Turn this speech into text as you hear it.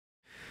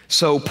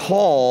So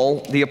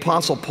Paul, the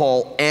Apostle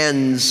Paul,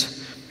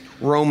 ends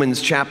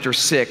Romans chapter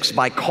 6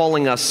 by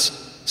calling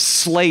us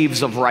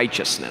slaves of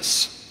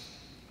righteousness.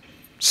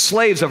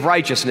 Slaves of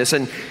righteousness.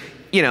 And,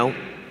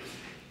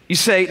 you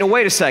say, no,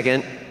 wait a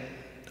second,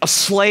 a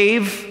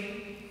slave?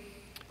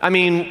 I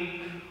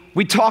mean,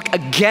 we talk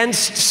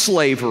against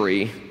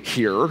slavery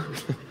here,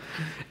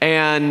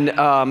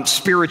 and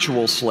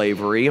spiritual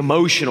slavery,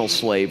 emotional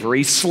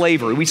slavery,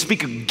 slavery. We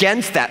speak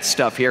against that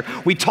stuff here.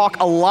 We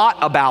talk a lot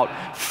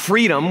about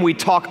freedom. We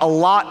talk a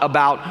lot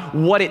about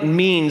what it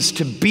means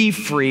to be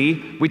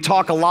free. We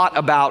talk a lot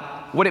about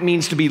what it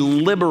means to be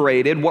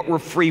liberated, what we're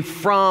free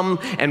from,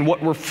 and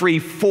what we're free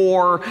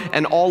for,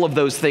 and all of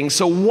those things.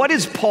 So what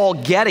is Paul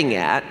getting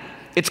at?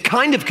 It's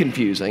kind of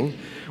confusing.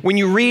 When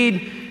you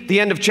read the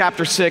end of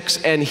chapter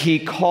 6, and he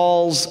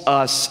calls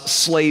us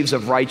slaves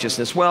of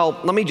righteousness. Well,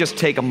 let me just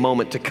take a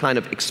moment to kind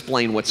of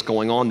explain what's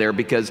going on there,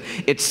 because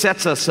it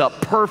sets us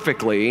up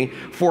perfectly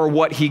for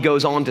what he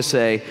goes on to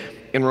say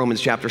in Romans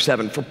chapter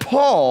 7. For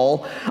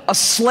Paul, a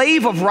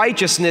slave of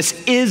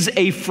righteousness is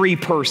a free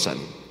person.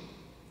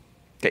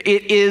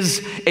 It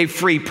is a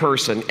free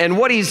person. And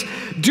what he's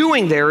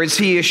doing there is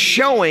he is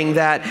showing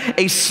that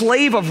a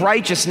slave of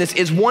righteousness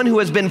is one who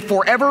has been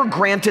forever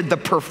granted the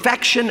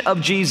perfection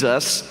of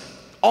Jesus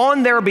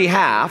on their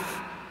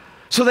behalf,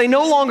 so they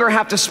no longer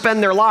have to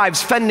spend their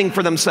lives fending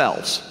for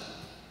themselves.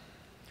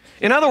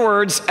 In other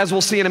words, as we'll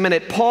see in a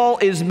minute, Paul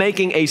is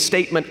making a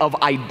statement of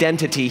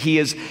identity. He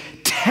is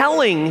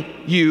telling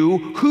you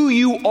who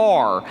you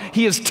are.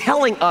 He is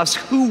telling us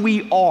who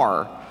we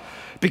are,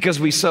 because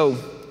we so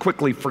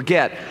quickly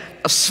forget.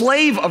 A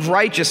slave of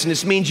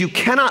righteousness means you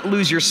cannot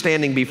lose your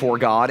standing before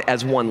God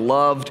as one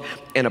loved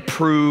and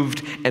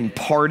approved and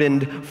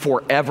pardoned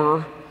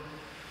forever.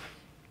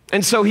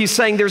 And so he's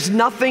saying there's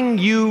nothing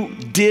you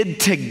did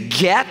to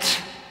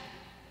get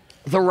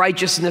the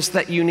righteousness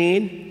that you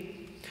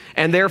need,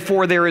 and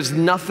therefore there is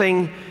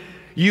nothing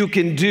you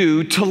can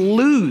do to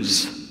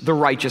lose the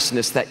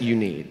righteousness that you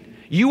need.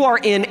 You are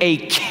in a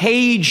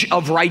cage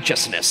of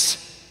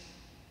righteousness.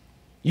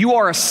 You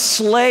are a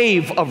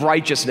slave of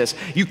righteousness.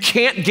 You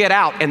can't get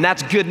out, and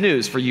that's good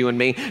news for you and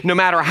me. No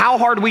matter how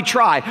hard we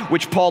try,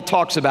 which Paul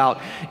talks about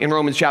in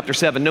Romans chapter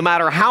 7, no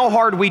matter how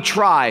hard we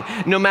try,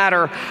 no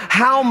matter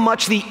how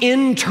much the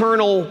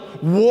internal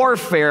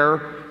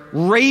warfare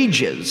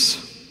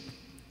rages,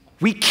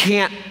 we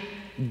can't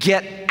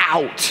get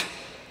out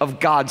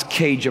of God's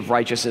cage of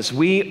righteousness.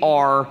 We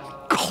are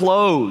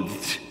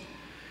clothed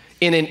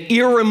in an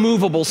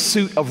irremovable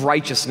suit of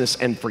righteousness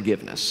and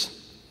forgiveness.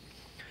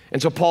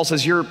 And so Paul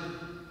says, you're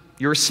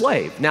a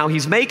slave. Now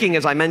he's making,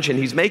 as I mentioned,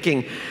 he's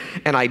making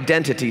an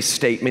identity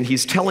statement.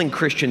 He's telling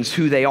Christians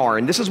who they are.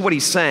 And this is what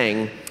he's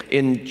saying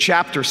in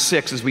chapter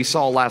 6, as we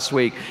saw last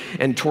week,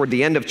 and toward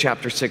the end of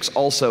chapter 6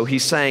 also.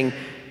 He's saying,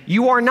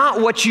 you are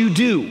not what you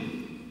do.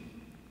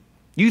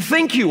 You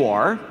think you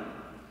are.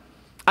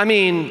 I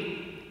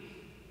mean,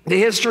 the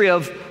history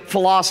of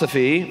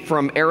philosophy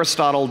from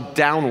Aristotle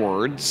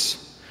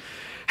downwards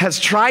has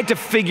tried to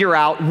figure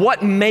out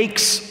what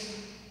makes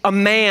a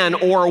man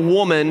or a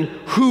woman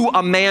who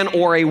a man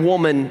or a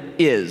woman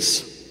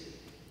is.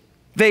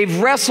 They've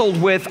wrestled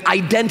with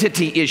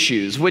identity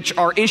issues, which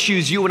are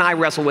issues you and I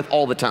wrestle with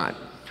all the time.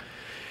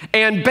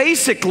 And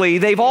basically,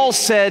 they've all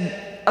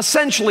said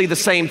essentially the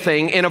same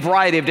thing in a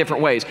variety of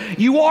different ways.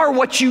 You are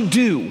what you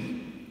do.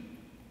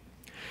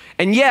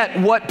 And yet,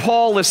 what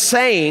Paul is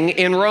saying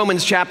in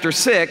Romans chapter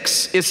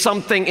 6 is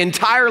something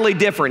entirely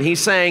different.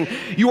 He's saying,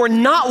 you are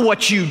not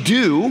what you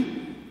do,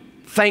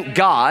 thank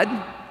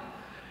God.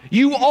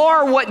 You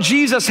are what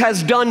Jesus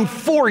has done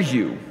for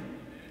you.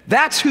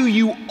 That's who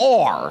you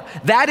are.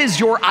 That is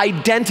your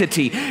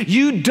identity.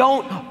 You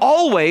don't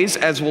always,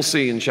 as we'll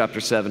see in chapter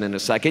 7 in a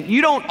second,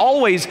 you don't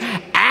always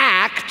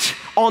act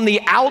on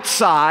the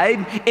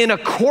outside in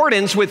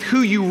accordance with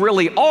who you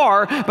really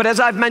are. But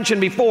as I've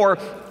mentioned before,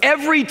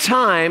 every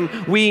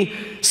time we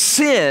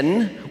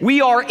sin,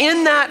 we are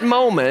in that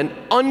moment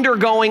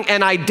undergoing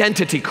an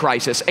identity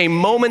crisis, a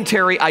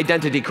momentary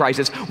identity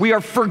crisis. We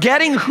are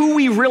forgetting who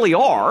we really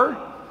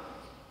are.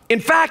 In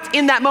fact,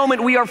 in that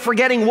moment, we are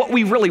forgetting what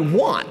we really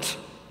want.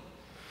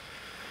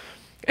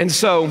 And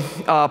so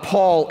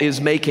Paul is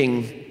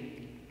making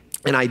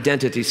an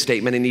identity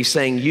statement, and he's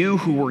saying, you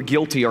who were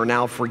guilty are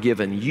now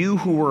forgiven. You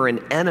who were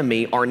an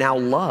enemy are now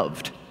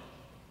loved.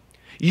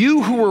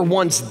 You who were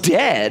once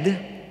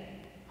dead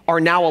are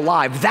now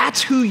alive.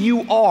 That's who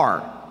you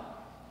are.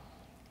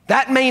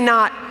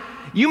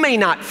 You may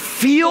not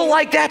feel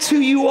like that's who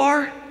you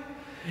are.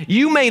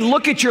 You may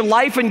look at your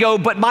life and go,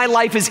 but my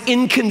life is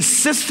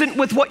inconsistent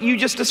with what you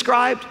just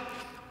described.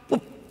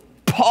 Well,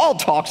 Paul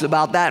talks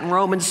about that in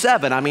Romans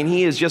 7. I mean,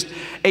 he is just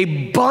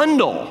a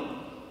bundle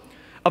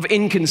of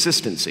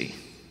inconsistency.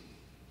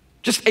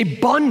 Just a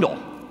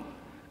bundle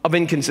of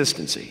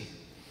inconsistency.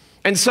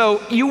 And so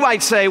you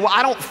might say, well,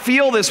 I don't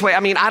feel this way.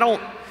 I mean,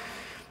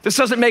 this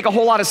doesn't make a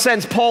whole lot of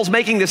sense. Paul's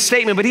making this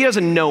statement, but he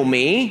doesn't know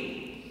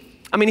me.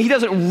 I mean, he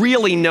doesn't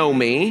really know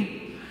me.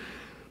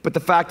 But the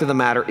fact of the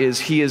matter is,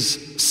 he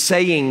is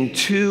saying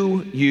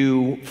to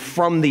you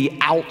from the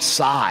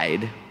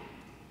outside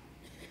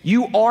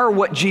You are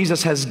what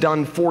Jesus has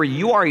done for you.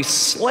 You are a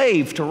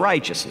slave to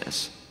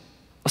righteousness.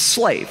 A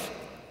slave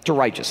to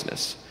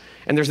righteousness.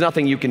 And there's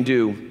nothing you can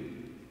do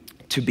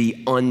to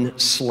be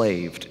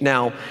unslaved.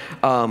 Now,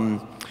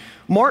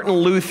 Martin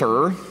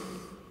Luther,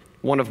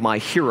 one of my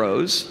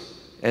heroes,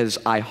 as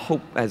I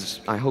hope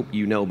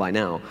you know by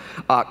now,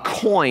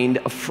 coined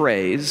a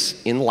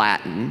phrase in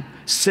Latin,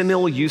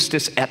 simul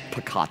justus et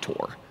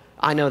peccator.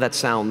 I know that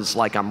sounds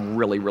like I'm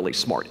really, really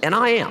smart, and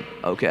I am,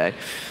 okay?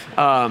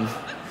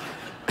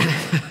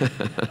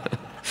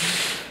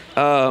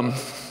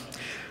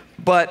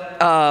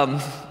 But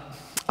I'm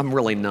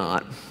really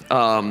not.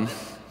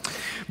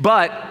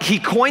 But he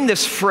coined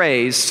this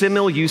phrase,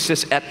 simul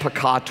justus et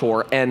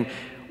peccator, and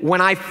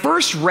when I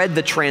first read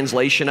the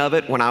translation of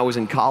it when I was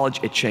in college,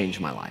 it changed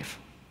my life.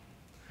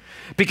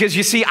 Because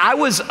you see, I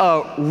was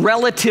a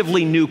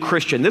relatively new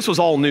Christian. This was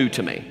all new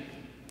to me.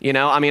 You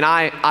know, I mean,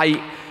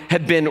 I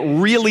had been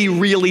really,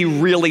 really,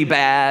 really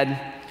bad.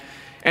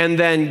 And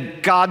then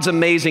God's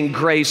amazing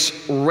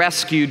grace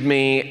rescued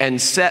me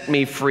and set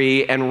me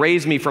free and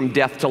raised me from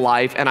death to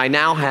life. And I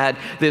now had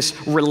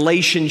this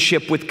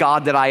relationship with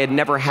God that I had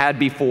never had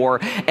before.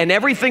 And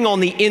everything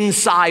on the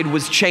inside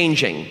was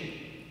changing.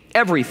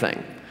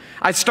 Everything.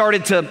 I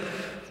started to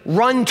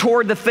run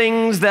toward the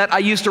things that I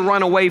used to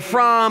run away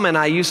from, and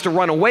I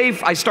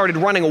started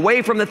running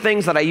away from the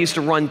things that I used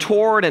to run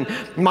toward, and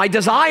my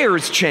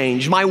desires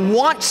changed, my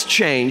wants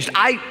changed.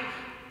 I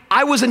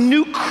was a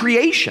new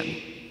creation,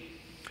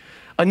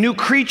 a new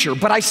creature,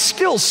 but I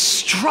still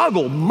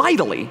struggled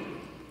mightily.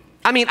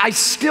 I mean, I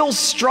still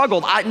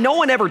struggled. No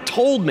one ever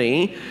told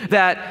me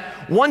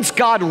that once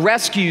God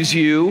rescues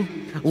you,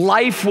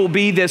 life will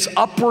be this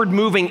upward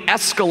moving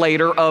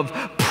escalator of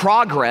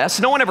progress.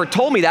 No one ever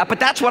told me that, but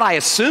that's what I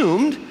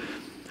assumed.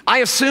 I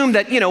assumed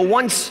that, you know,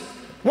 once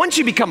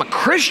you become a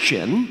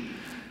Christian,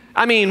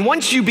 I mean,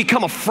 once you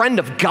become a friend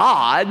of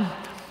God,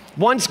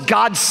 once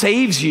God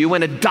saves you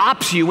and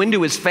adopts you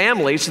into his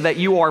family so that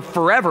you are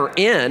forever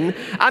in,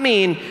 I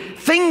mean,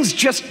 things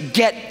just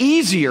get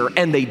easier,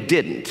 and they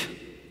didn't.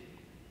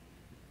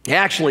 It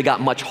actually got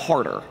much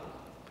harder.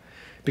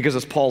 Because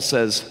as Paul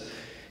says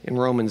in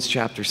Romans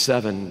chapter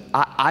 7,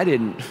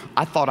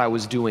 I thought I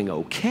was doing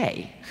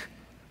okay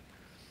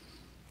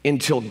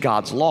until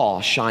God's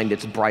law shined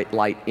its bright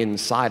light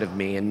inside of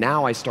me. And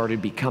now I started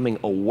becoming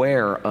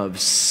aware of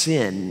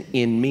sin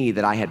in me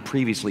that I had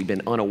previously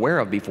been unaware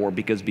of before,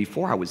 because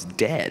before I was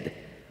dead.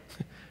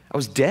 I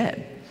was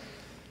dead.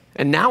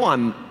 And now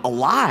I'm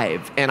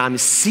alive, and I'm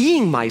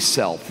seeing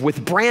myself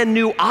with brand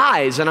new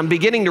eyes, and I'm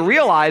beginning to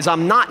realize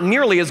I'm not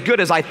nearly as good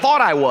as I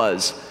thought I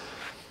was.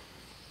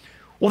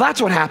 Well,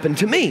 that's what happened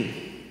to me,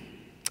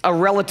 a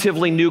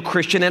relatively new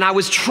Christian, and I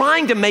was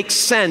trying to make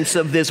sense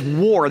of this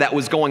war that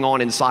was going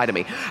on inside of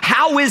me.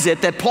 How is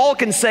it that Paul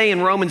can say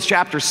in Romans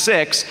chapter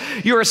 6,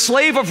 you're a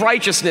slave of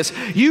righteousness,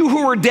 you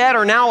who were dead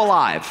are now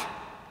alive.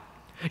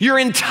 Your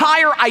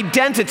entire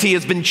identity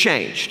has been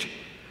changed.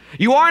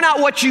 You are not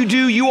what you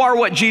do, you are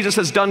what Jesus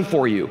has done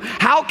for you.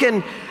 How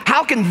can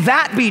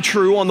that be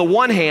true on the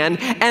one hand,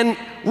 and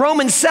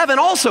Romans 7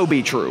 also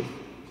be true?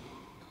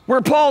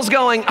 Where Paul's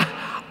going,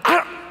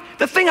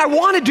 the thing I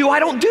want to do, I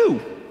don't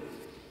do.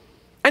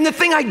 And the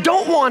thing I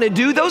don't want to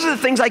do, those are the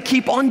things I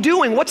keep on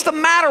doing. What's the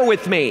matter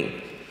with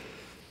me?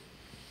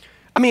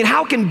 I mean,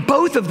 how can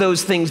both of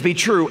those things be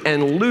true?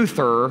 And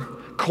Luther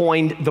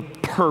coined the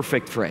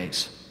perfect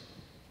phrase,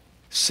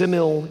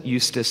 simul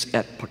justus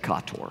et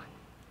peccator,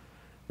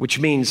 which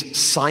means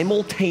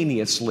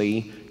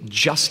simultaneously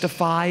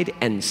justified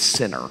and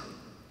sinner.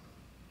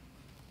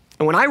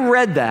 And when I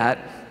read that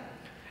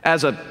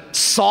as a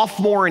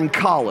sophomore in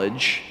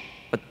college,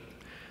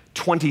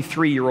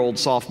 23-year-old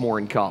sophomore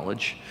in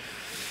college,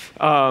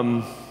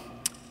 the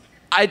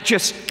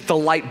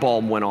light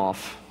bulb went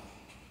off.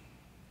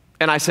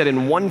 And I said,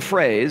 in one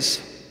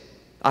phrase,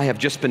 I have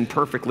just been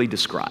perfectly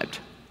described.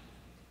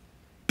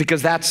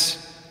 Because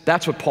that's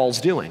what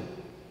Paul's doing.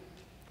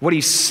 What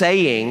he's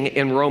saying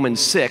in Romans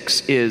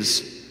 6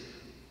 is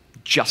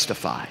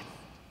justified.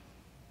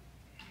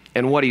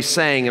 And what he's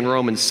saying in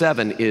Romans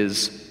 7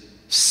 is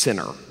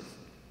sinner.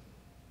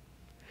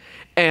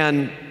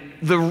 And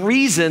the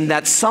reason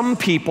that some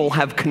people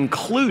have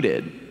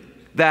concluded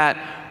that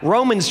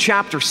Romans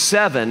chapter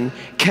 7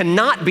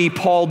 cannot be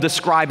Paul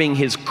describing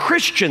his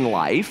Christian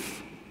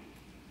life,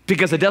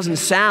 because it doesn't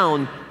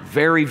sound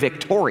very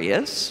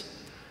victorious,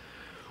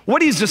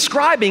 what he's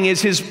describing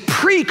is his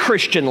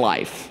pre-Christian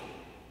life.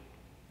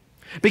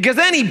 Because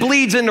then he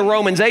bleeds into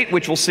Romans 8,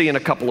 which we'll see in a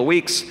couple of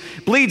weeks,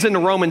 bleeds into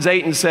Romans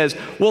 8 and says,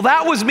 well,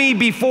 that was me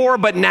before,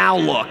 but now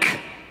look.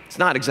 It's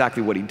not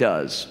exactly what he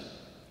does.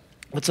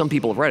 But some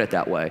people have read it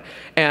that way.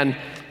 And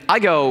I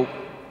go,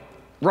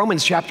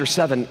 Romans chapter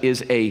 7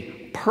 is a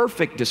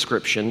perfect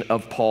description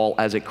of Paul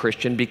as a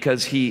Christian,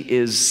 because he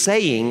is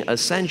saying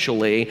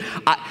essentially,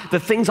 the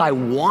things I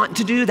want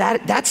to do,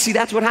 that's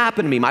what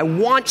happened to me. My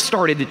wants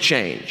started to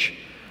change.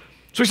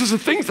 So he says, the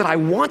things that I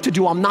want to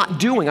do, I'm not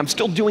doing. I'm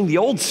still doing the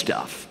old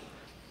stuff.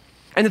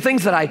 And the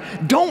things that I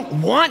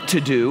don't want to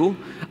do,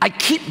 I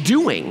keep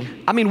doing.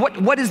 I mean,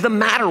 what is the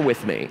matter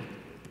with me?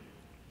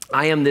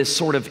 I am this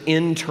sort of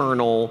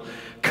internal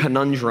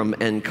conundrum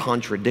and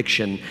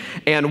contradiction.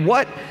 And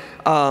what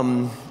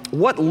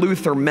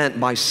Luther meant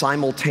by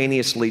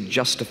simultaneously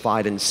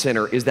justified and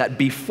sinner is that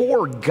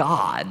before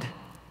God,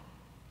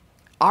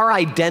 our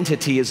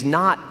identity is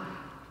not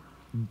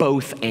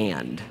both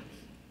and.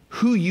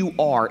 Who you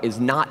are is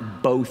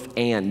not both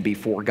and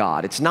before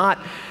God. It's not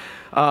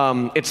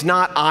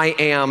I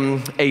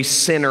am a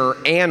sinner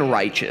and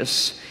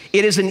righteous.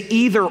 It is an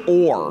either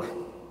or.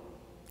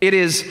 It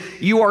is,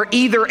 you are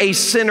either a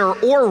sinner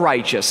or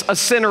righteous, a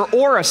sinner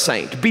or a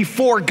saint,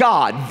 before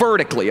God,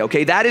 vertically,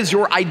 okay? That is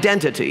your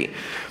identity.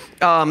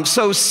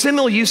 So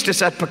simul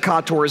justus et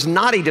peccator is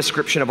not a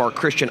description of our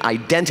Christian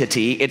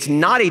identity. It's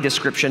not a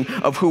description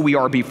of who we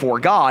are before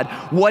God.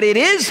 What it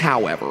is,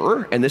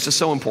 however, and this is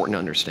so important to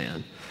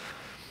understand,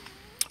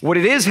 what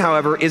it is,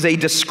 however, is a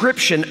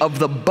description of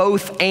the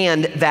both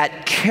and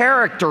that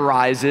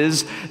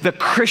characterizes the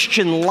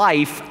Christian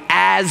life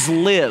as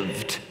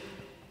lived.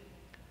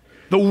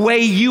 The way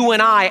you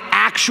and I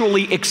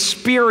actually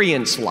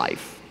experience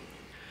life.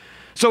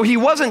 So he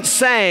wasn't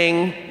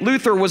saying,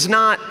 Luther was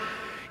not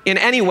in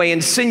any way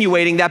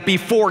insinuating that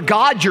before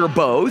God you're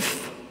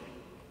both.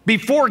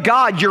 Before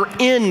God you're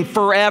in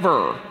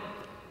forever.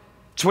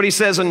 That's what he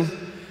says in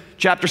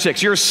chapter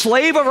 6. You're a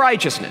slave of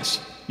righteousness.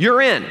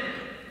 You're in.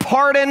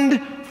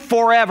 Pardoned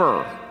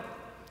forever.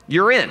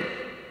 You're in.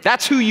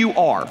 That's who you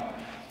are.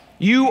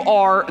 You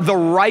are the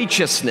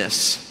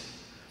righteousness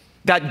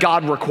that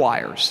God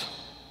requires.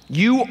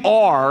 You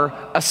are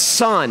a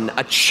son,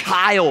 a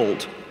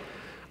child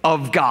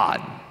of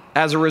God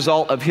as a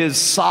result of his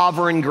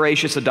sovereign,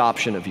 gracious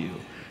adoption of you.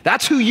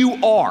 That's who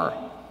you are.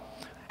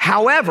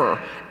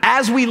 However,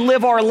 as we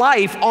live our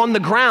life on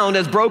the ground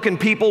as broken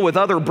people with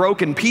other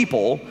broken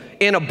people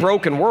in a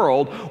broken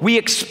world, we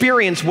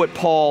experience what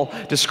Paul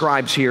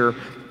describes here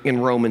in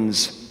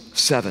Romans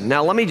 7.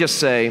 Now, let me just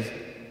say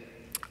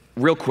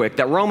real quick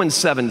that Romans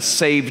 7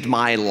 saved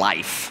my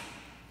life.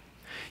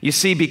 You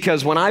see,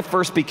 because when I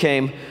first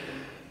became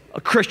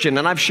a Christian,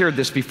 and I've shared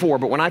this before,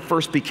 but when I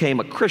first became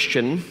a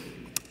Christian,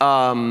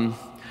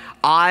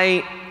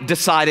 I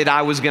decided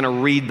I was going to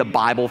read the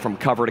Bible from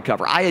cover to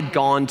cover. I had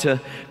gone to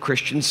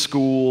Christian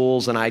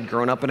schools, and I had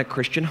grown up in a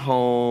Christian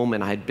home,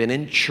 and I had been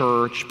in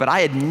church, but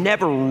I had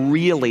never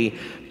really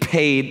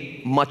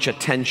paid much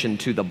attention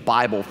to the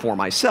Bible for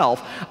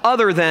myself,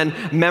 other than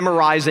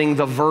memorizing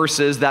the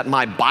verses that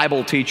my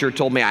Bible teacher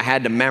told me I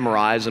had to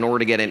memorize in order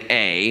to get an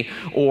A,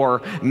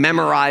 or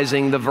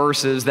memorizing the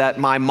verses that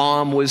my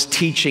mom was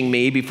teaching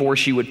me before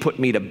she would put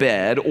me to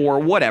bed, or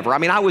whatever. I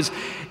mean, I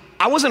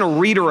wasn't a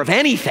reader of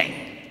anything,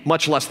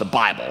 much less the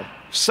Bible.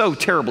 So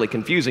terribly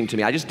confusing to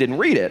me. I just didn't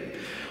read it.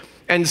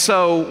 And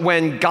so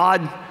when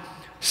God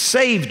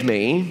saved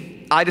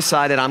me, I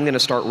decided I'm going to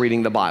start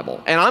reading the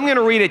Bible. And I'm going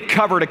to read it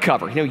cover to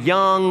cover. You know,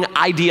 young,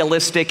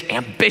 idealistic,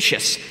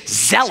 ambitious,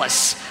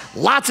 zealous,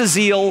 lots of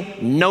zeal,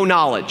 no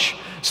knowledge.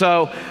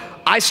 So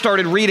I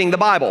started reading the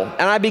Bible.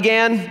 And I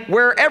began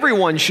where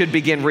everyone should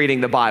begin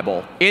reading the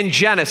Bible, in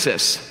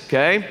Genesis,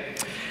 okay?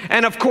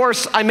 And of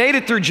course, I made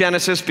it through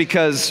Genesis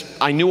because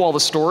I knew all the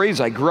stories.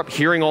 I grew up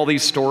hearing all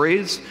these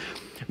stories.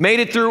 Made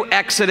it through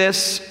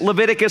Exodus.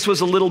 Leviticus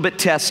was a little bit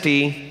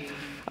testy.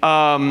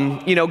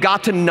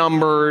 Got to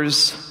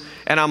Numbers.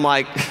 And I'm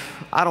like,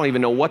 I don't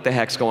even know what the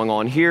heck's going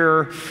on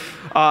here.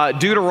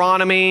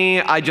 Deuteronomy,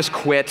 I just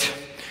quit.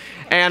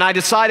 And I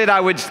decided I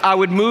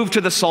would move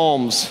to the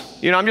Psalms.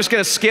 I'm just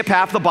going to skip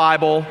half the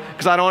Bible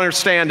because I don't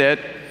understand it.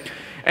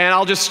 And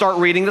I'll just start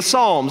reading the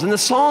Psalms. And the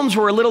Psalms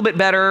were a little bit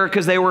better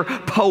because they were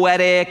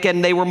poetic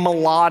and they were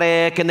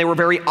melodic and they were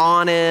very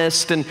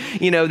honest. And,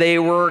 they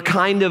were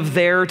kind of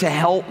there to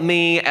help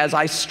me as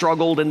I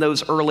struggled in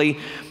those early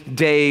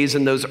days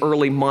and those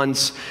early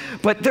months.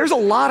 But there's a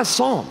lot of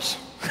Psalms.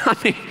 I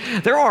mean,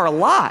 there are a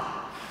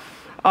lot.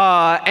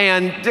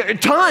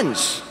 And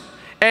tons.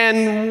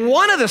 And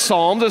one of the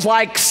Psalms is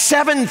like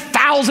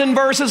 7,000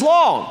 verses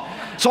long.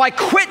 So I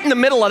quit in the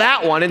middle of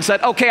that one and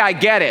said, okay, I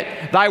get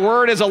it. Thy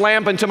word is a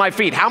lamp unto my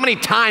feet. How many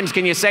times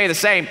can you say the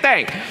same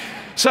thing?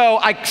 So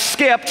I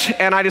skipped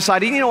and I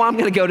decided, I'm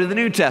going to go to the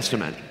New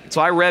Testament.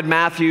 So I read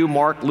Matthew,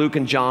 Mark, Luke,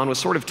 and John, was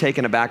sort of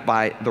taken aback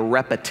by the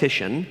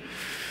repetition.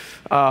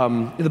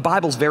 The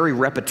Bible's very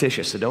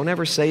repetitious, so don't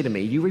ever say to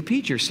me, you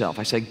repeat yourself.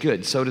 I say,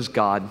 good, so does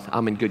God.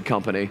 I'm in good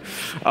company.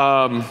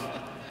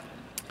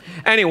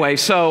 Anyway,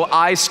 so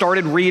I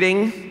started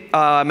reading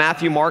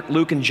Matthew, Mark,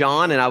 Luke, and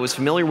John, and I was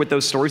familiar with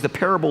those stories. The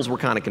parables were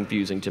kind of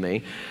confusing to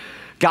me.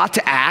 Got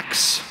to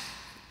Acts,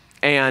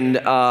 and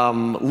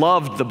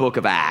loved the book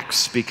of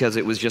Acts because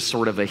it was just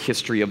sort of a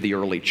history of the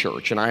early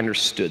church, and I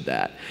understood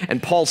that.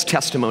 And Paul's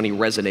testimony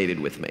resonated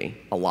with me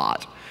a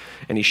lot.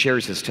 And he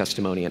shares his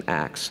testimony in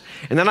Acts.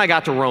 And then I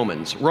got to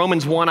Romans.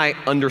 Romans 1, I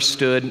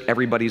understood,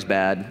 everybody's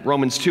bad.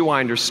 Romans 2, I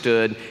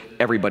understood,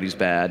 everybody's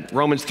bad.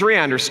 Romans 3,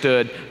 I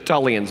understood,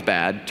 Tullian's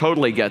bad.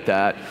 Totally get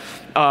that.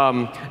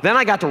 Then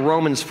I got to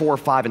Romans 4,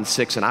 5, and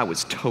 6, and I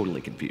was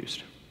totally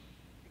confused.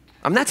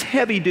 That's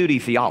heavy-duty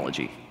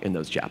theology in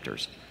those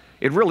chapters.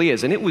 It really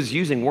is. And it was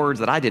using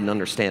words that I didn't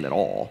understand at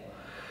all.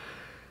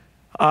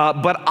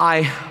 But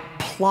I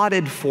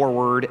plodded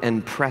forward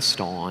and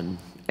pressed on,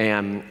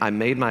 and I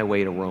made my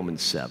way to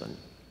Romans 7.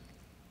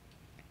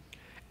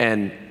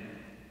 And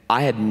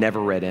I had never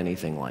read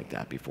anything like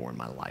that before in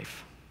my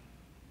life.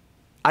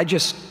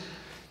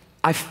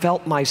 I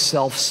felt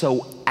myself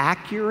so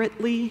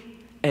accurately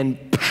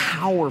and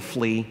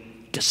powerfully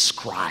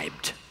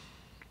described.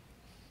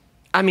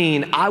 I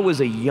mean, I was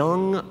a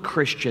young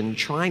Christian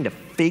trying to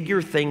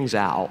figure things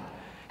out,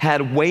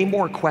 had way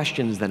more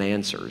questions than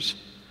answers.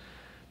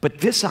 But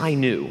this I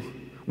knew.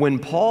 When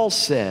Paul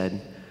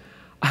said,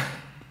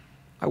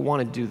 I want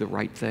to do the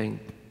right thing,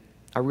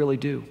 I really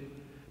do,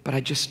 but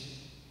I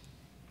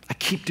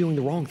keep doing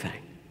the wrong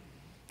thing.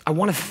 I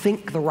want to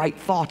think the right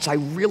thoughts. I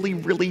really,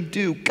 really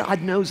do.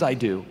 God knows I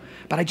do.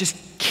 But I just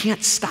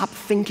can't stop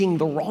thinking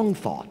the wrong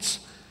thoughts.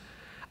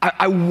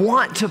 I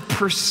want to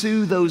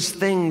pursue those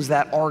things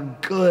that are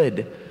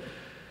good,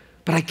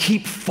 but I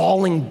keep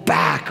falling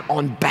back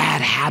on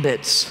bad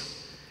habits.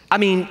 I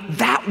mean,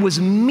 that was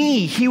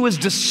me. He was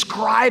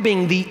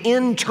describing the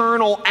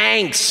internal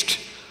angst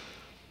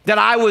that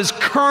I was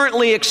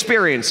currently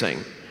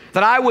experiencing,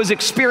 that I was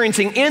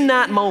experiencing in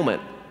that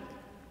moment.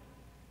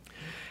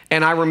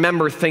 And I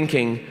remember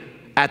thinking,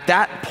 at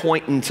that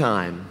point in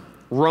time,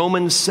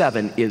 Romans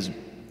 7 is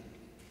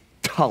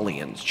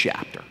Tullian's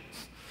chapter.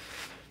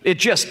 It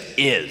just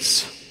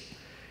is.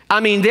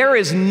 I mean, there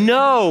is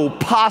no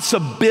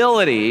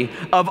possibility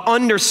of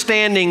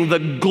understanding the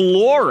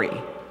glory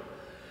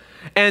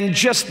and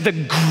just the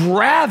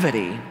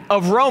gravity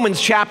of Romans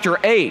chapter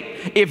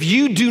 8 if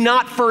you do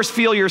not first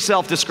feel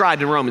yourself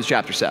described in Romans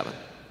chapter 7.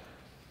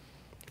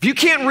 If you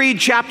can't read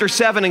chapter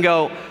 7 and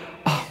go,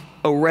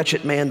 "Oh,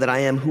 wretched man that I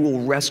am, who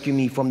will rescue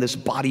me from this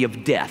body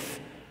of death?"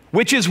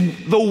 Which is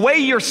the way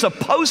you're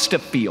supposed to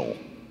feel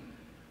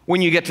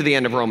when you get to the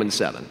end of Romans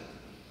 7.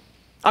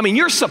 I mean,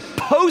 you're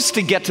supposed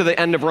to get to the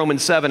end of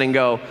Romans 7 and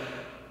go,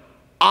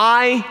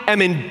 I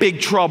am in big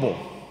trouble.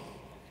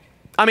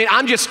 I mean,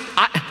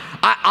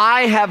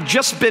 I have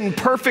just been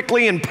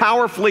perfectly and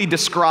powerfully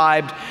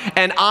described,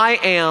 and I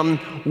am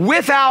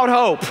without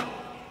hope,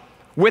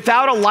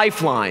 without a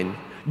lifeline,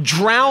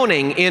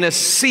 drowning in a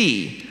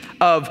sea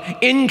of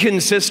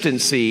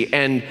inconsistency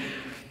and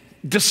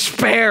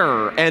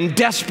despair and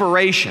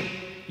desperation.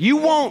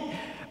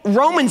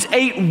 Romans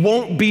 8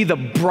 won't be the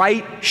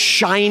bright,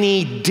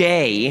 shiny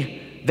day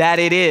that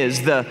it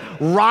is, the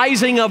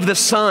rising of the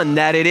sun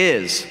that it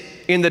is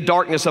in the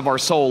darkness of our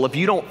soul, if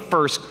you don't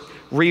first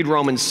read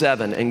Romans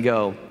 7 and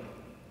go,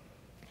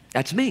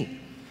 that's me.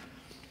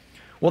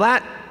 Well,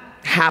 that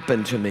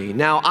happened to me.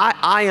 Now,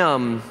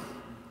 I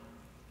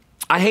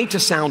hate to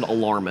sound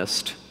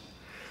alarmist,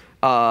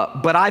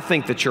 but I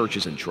think the church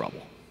is in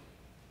trouble.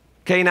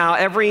 Okay, now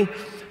every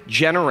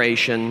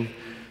generation,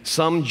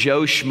 some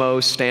Joe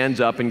Schmo stands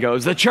up and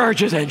goes, the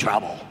church is in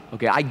trouble.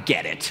 Okay, I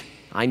get it.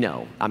 I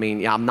know. I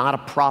mean, I'm not a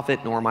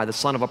prophet, nor am I the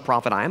son of a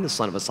prophet. I am the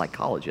son of a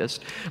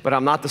psychologist, but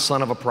I'm not the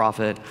son of a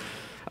prophet.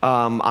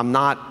 I'm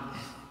not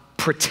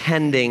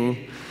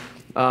pretending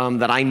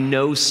that I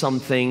know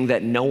something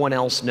that no one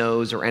else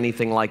knows or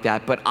anything like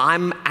that. But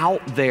I'm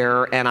out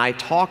there and I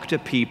talk to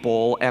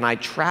people and I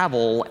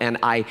travel and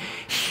I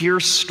hear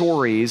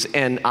stories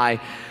and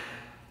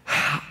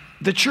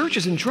the church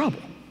is in trouble,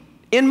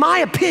 in my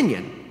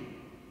opinion.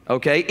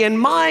 Okay, in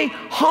my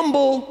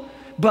humble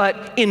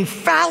but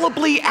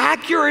infallibly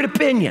accurate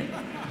opinion,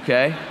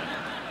 okay?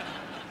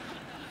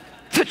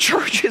 The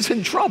church is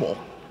in trouble.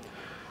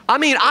 I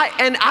mean,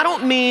 I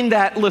don't mean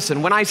that,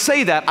 listen, when I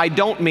say that, I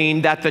don't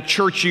mean that the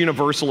church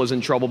universal is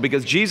in trouble,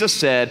 because Jesus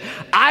said,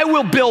 I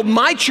will build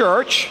my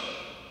church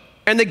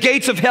and the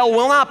gates of hell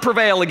will not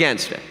prevail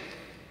against it.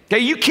 Okay,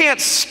 you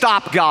can't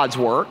stop God's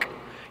work.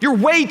 You're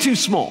way too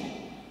small.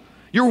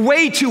 You're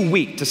way too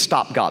weak to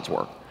stop God's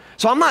work.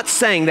 So I'm not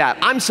saying that.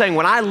 I'm saying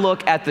when I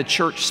look at the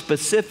church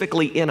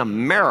specifically in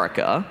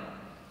America,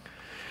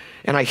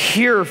 and I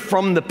hear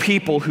from the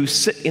people who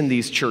sit in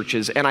these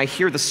churches, and I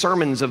hear the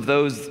sermons of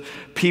those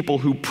people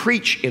who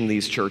preach in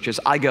these churches,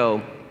 I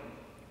go,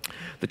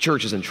 the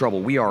church is in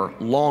trouble. We are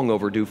long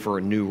overdue for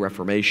a new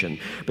reformation.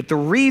 But the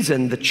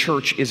reason the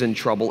church is in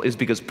trouble is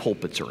because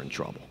pulpits are in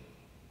trouble.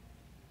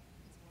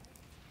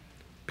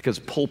 Because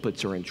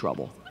pulpits are in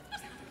trouble.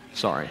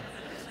 Sorry.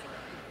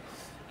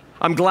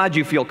 I'm glad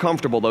you feel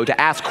comfortable, though,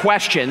 to ask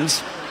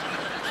questions.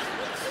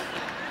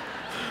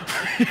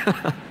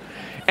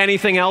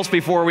 Anything else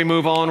before we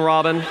move on,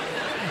 Robin?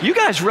 You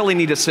guys really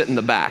need to sit in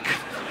the back.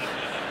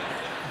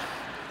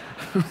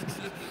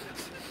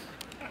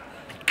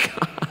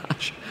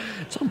 Gosh,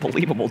 it's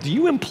unbelievable. Do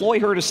you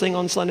employ her to sing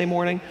on Sunday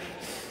morning?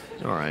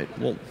 All right,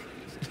 well.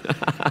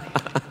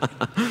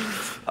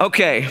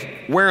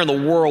 Okay, where in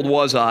the world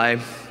was I?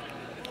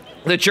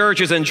 The church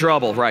is in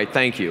trouble. Right,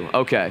 thank you.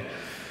 Okay.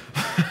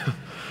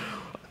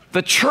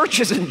 The church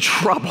is in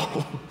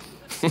trouble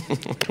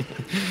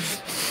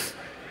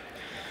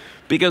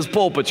because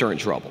pulpits are in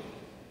trouble.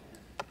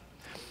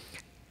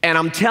 And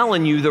I'm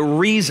telling you, the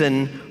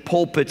reason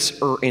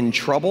pulpits are in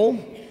trouble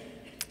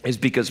is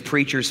because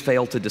preachers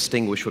fail to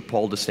distinguish what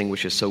Paul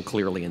distinguishes so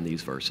clearly in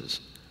these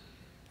verses.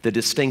 The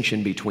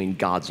distinction between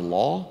God's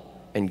law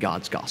and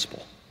God's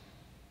gospel.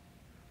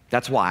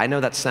 That's why I know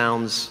that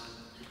sounds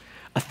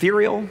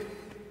ethereal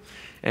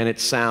and it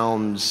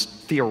sounds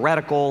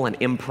theoretical and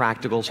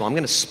impractical, so I'm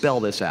going to spell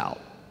this out,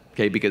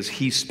 okay, because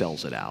he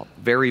spells it out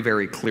very,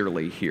 very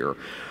clearly here.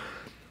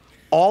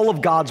 All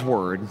of God's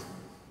word,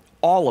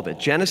 all of it,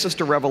 Genesis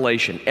to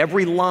Revelation,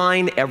 every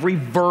line, every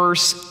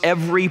verse,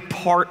 every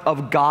part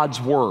of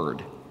God's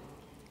word,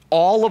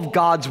 all of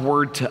God's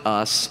word to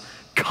us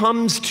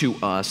comes to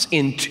us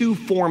in two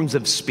forms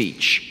of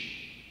speech.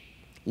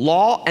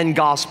 Law and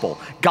gospel.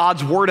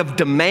 God's word of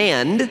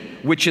demand,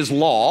 which is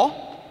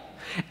law,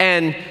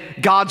 and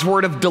God's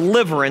word of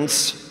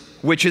deliverance,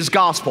 which is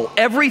gospel.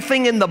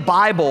 Everything in the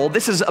Bible,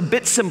 this is a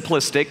bit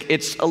simplistic,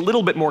 it's a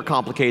little bit more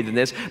complicated than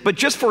this, but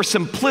just for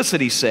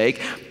simplicity's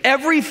sake,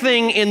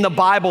 everything in the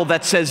Bible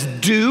that says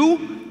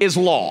do is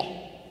law.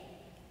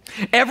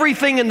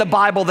 Everything in the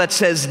Bible that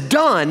says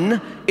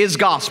done is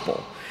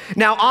gospel.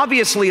 Now,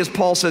 obviously, as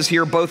Paul says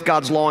here, both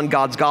God's law and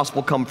God's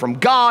gospel come from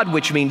God,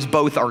 which means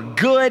both are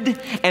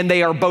good, and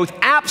they are both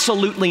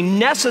absolutely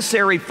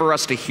necessary for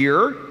us to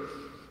hear.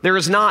 There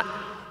is not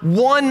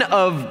one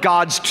of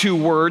God's two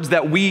words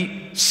that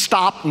we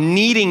stop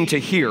needing to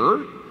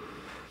hear.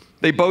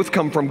 They both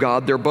come from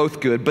God, they're both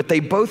good, but they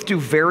both do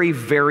very,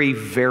 very,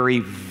 very,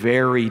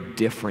 very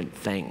different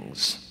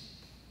things.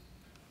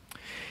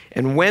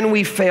 And when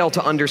we fail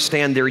to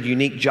understand their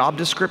unique job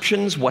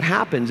descriptions, what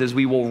happens is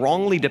we will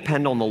wrongly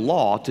depend on the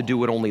law to do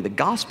what only the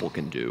gospel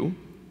can do,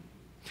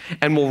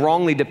 and will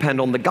wrongly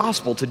depend on the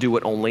gospel to do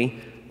what only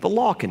the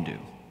law can do.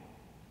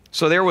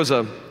 So there was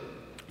a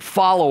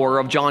follower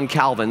of John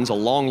Calvin's a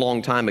long,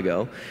 long time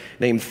ago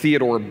named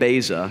Theodore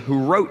Beza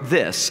who wrote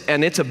this,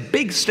 and it's a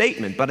big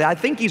statement, but I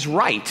think he's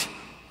right.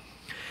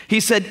 He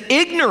said,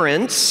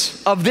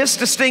 ignorance of this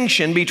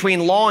distinction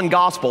between law and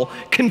gospel,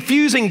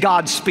 confusing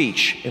God's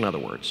speech, in other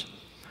words.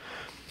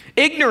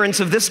 Ignorance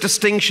of this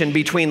distinction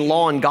between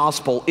law and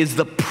gospel is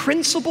the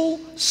principal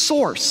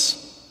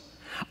source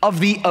of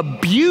the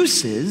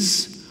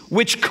abuses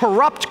which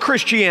corrupt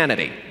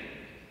Christianity.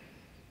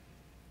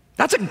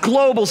 That's a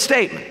global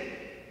statement.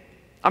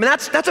 I mean,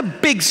 that's a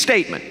big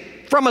statement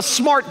from a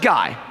smart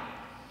guy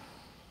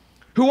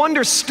who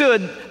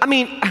understood. I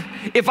mean,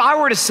 if I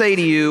were to say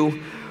to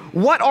you,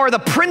 what are the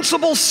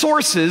principal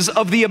sources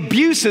of the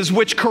abuses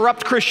which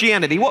corrupt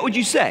Christianity? What would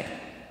you say?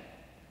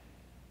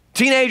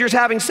 Teenagers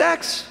having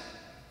sex?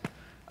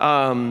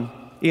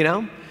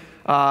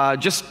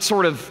 Just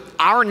sort of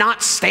our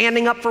not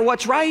standing up for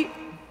what's right?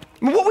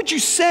 I mean, what would you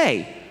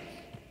say?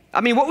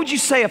 I mean, what would you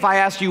say if I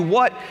asked you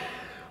what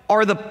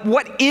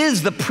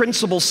is the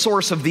principal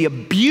source of the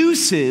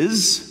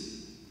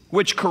abuses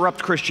which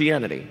corrupt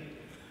Christianity?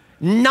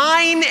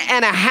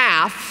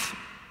 9.5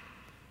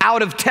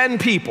 out of 10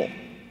 people,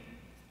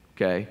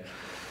 okay,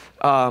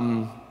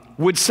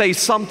 would say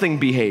something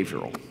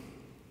behavioral.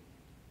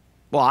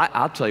 Well,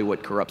 I'll tell you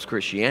what corrupts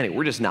Christianity.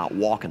 We're just not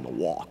walking the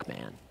walk,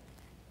 man.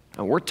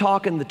 And we're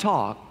talking the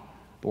talk,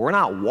 but we're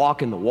not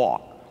walking the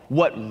walk.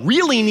 What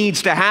really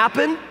needs to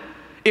happen,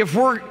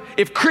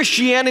 if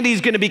Christianity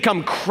is going to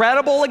become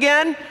credible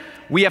again,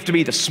 we have to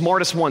be the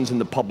smartest ones in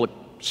the public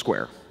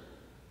square.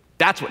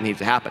 That's what needs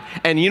to happen.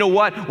 And you know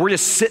what? We're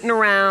just sitting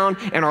around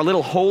in our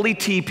little holy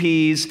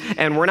teepees,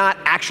 and we're not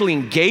actually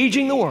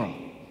engaging the world.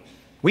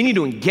 We need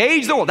to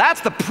engage the world.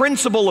 That's the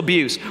principal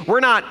abuse.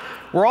 We're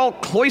all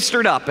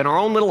cloistered up in our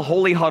own little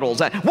holy huddles.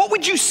 What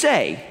would you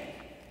say?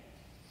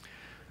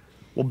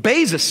 Well,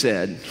 Beza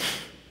said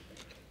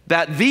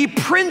that the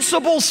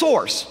principal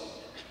source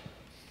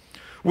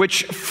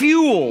which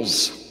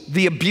fuels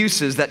the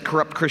abuses that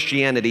corrupt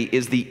Christianity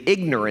is the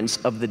ignorance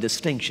of the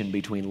distinction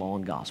between law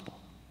and gospel.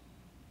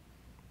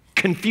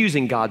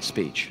 Confusing God's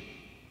speech.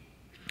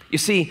 You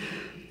see,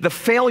 the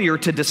failure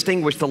to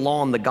distinguish the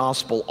law and the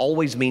gospel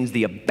always means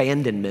the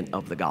abandonment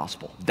of the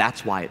gospel.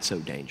 That's why it's so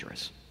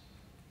dangerous.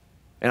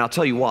 And I'll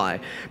tell you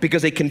why.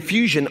 Because a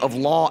confusion of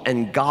law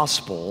and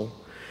gospel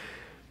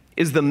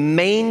is the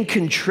main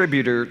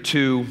contributor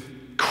to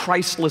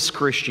Christless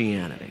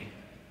Christianity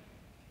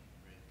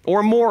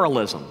or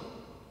moralism.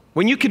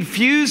 When you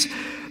confuse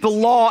the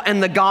law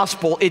and the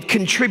gospel, it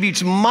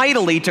contributes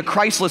mightily to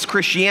Christless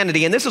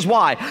Christianity. And this is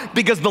why.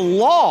 Because the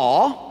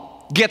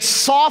law gets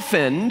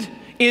softened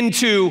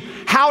into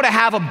how to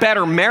have a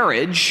better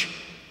marriage.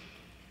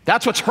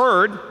 That's what's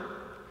heard.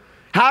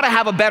 How to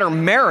have a better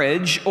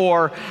marriage,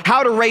 or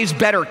how to raise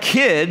better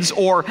kids,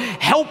 or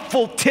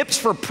helpful tips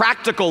for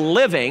practical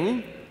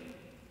living,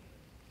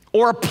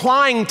 or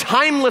applying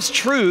timeless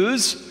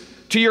truths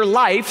to your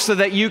life so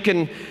that you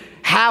can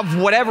have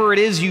whatever it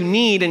is you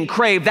need and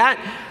crave.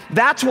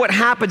 That's what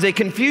happens. A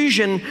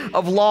confusion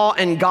of law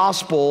and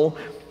gospel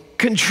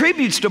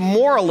contributes to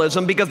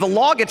moralism because the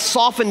law gets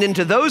softened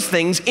into those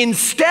things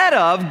instead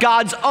of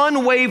God's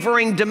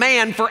unwavering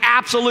demand for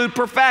absolute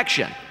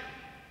perfection.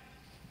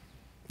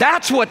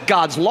 That's what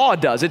God's law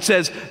does. It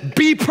says,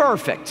 be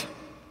perfect.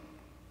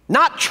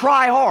 Not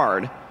try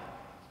hard,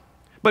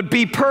 but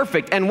be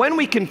perfect. And when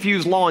we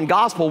confuse law and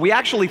gospel, we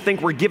actually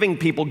think we're giving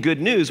people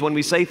good news when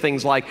we say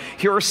things like,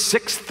 here are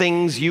 6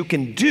 things you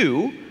can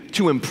do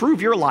to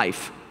improve your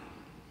life.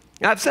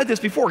 I've said this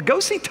before, go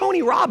see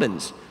Tony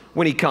Robbins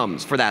when he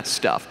comes for that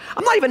stuff.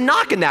 I'm not even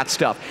knocking that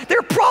stuff.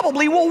 There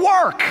probably will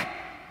work. I'm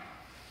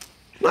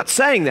not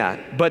saying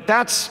that, but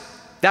that's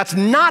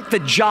not the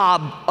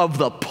job of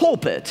the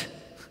pulpit.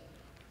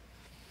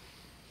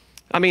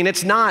 I mean,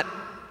 it's not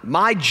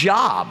my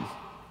job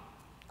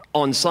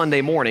on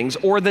Sunday mornings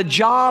or the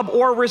job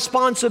or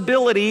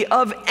responsibility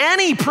of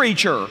any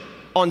preacher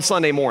on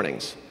Sunday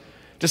mornings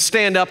to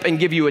stand up and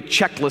give you a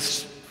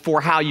checklist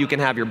for how you can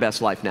have your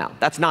best life now.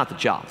 That's not the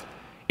job.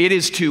 It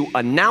is to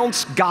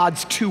announce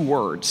God's 2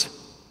 words.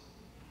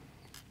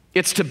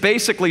 It's to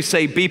basically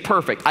say, be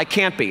perfect. I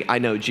can't be. I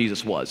know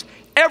Jesus was.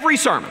 Every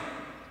sermon,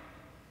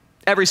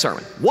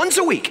 once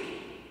a week,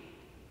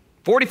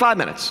 45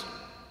 minutes,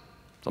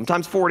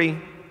 sometimes 40,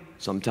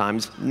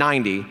 sometimes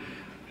 90,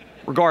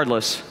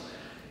 regardless.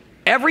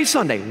 Every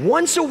Sunday,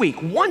 once a week,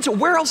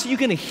 where else are you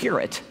going to hear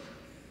it?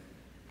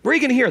 Where are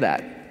you going to hear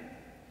that?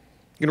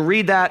 You're going to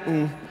read that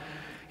and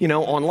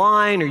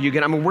online, or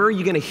where are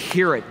you going to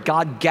hear it?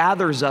 God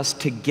gathers us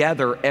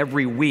together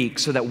every week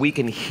so that we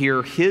can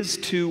hear his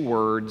 2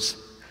 words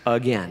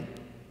again.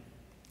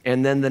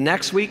 And then the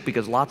next week,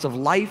 because lots of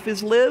life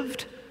is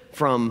lived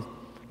from,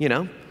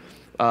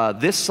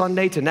 this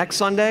Sunday to next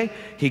Sunday,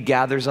 he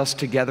gathers us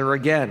together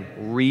again,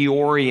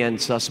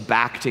 reorients us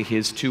back to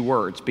his 2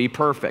 words. Be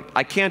perfect.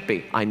 I can't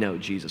be. I know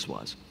Jesus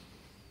was.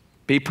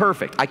 Be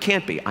perfect. I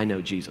can't be. I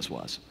know Jesus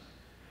was.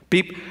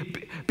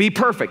 Be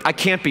perfect. I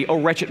can't be. Oh,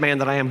 wretched man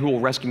that I am, who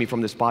will rescue me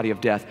from this body of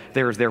death?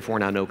 There is therefore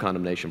now no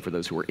condemnation for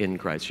those who are in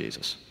Christ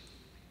Jesus.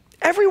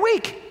 Every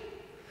week.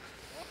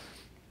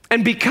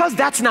 And because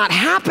that's not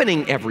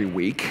happening every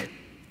week,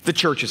 the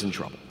church is in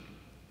trouble.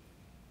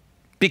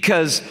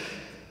 Because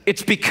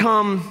it's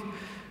become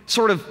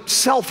sort of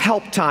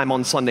self-help time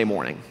on Sunday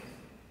morning.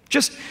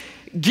 Just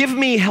give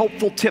me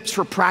helpful tips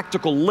for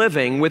practical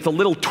living with a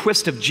little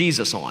twist of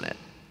Jesus on it,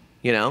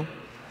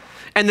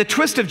 And the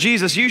twist of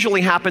Jesus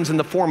usually happens in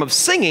the form of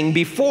singing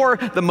before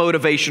the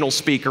motivational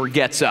speaker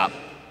gets up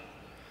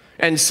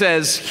and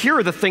says, here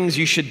are the things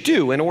you should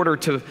do in order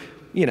to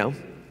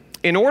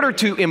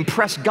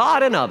impress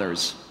God and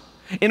others,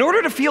 in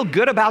order to feel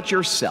good about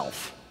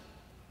yourself,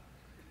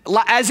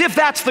 as if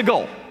that's the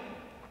goal.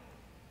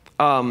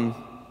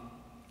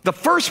 The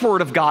first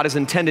word of God is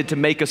intended to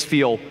make us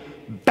feel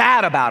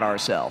bad about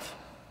ourselves.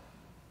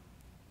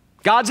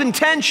 God's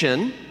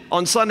intention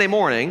on Sunday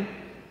morning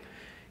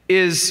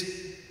is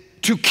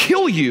to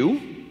kill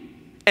you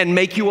and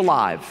make you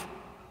alive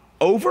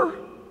over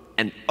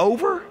and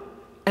over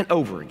and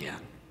over again.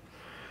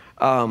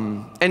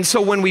 And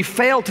so when we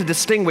fail to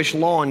distinguish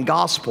law and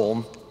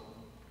gospel,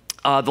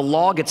 the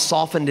law gets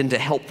softened into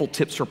helpful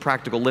tips for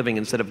practical living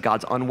instead of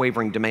God's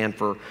unwavering demand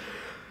for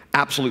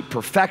absolute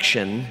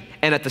perfection.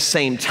 And at the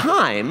same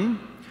time,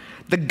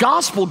 the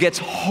gospel gets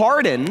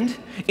hardened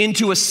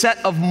into a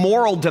set of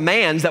moral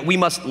demands that we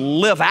must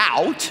live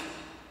out,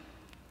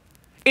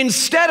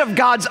 instead of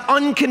God's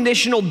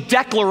unconditional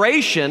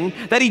declaration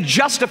that he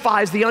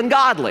justifies the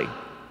ungodly.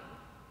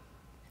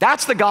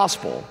 That's the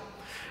gospel.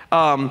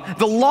 The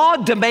law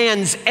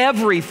demands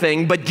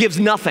everything but gives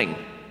nothing.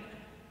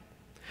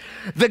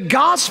 The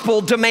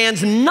gospel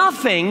demands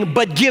nothing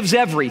but gives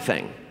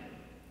everything.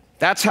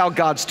 That's how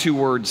God's 2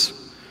 words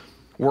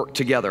work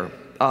together.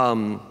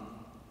 Jono,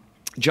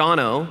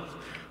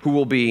 who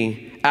will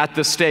be at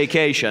the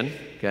staycation,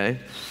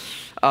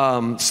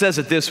 says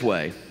it this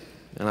way,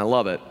 and I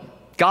love it.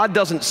 God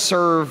doesn't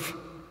serve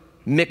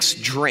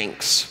mixed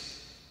drinks.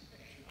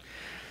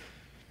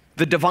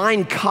 The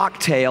divine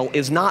cocktail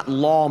is not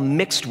law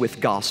mixed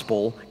with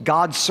gospel.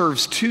 God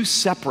serves 2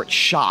 separate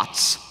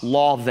shots,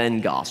 law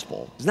then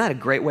gospel. Isn't that a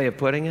great way of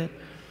putting it?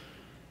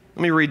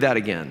 Let me read that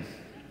again.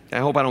 I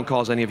hope I don't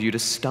cause any of you to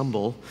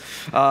stumble.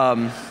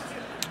 God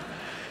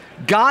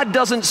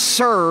doesn't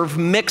serve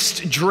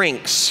mixed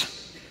drinks.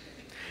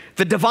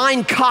 The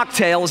divine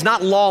cocktail is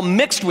not law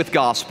mixed with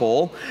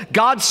gospel.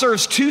 God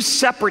serves 2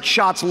 separate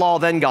shots, law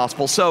then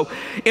gospel. So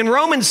in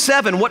Romans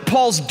 7, what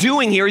Paul's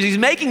doing here is he's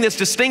making this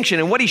distinction,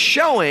 and what he's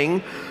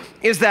showing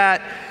is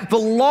that the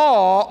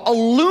law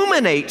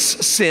illuminates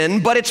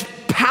sin, but it's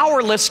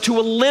powerless to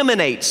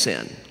eliminate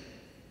sin.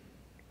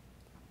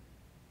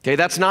 Okay,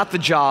 that's not the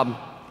job.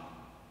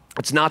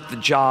 It's not the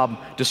job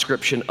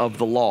description of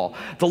the law.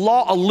 The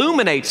law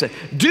illuminates it.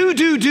 Do.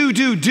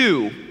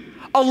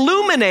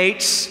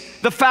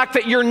 Illuminates the fact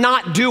that you're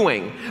not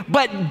doing.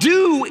 But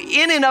do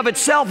in and of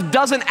itself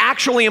doesn't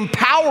actually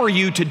empower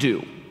you to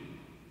do.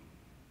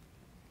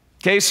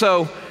 Okay,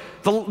 so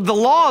the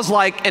law is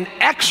like an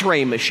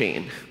X-ray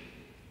machine.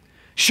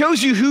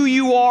 Shows you who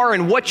you are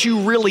and what you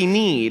really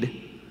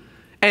need,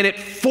 and it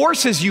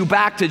forces you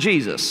back to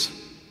Jesus.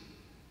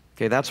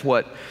 Okay, that's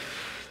what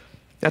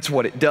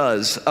it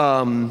does.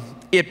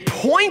 It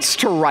points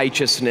to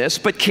righteousness,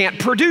 but can't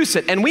produce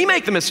it. And we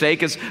make the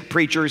mistake as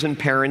preachers and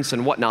parents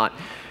and whatnot,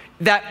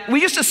 that we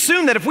just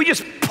assume that if we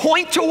just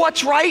point to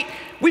what's right,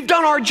 we've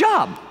done our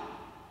job.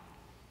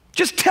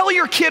 Just tell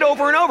your kid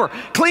over and over,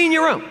 clean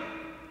your room.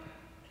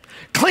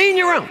 Clean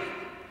your room.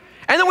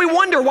 And then we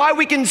wonder why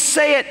we can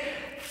say it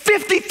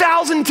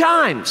 50,000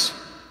 times.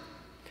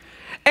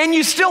 And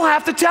you still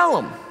have to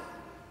tell them.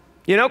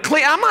 You know,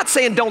 I'm not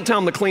saying don't tell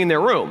them to clean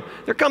their room.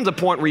 There comes a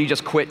point where you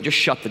just quit, just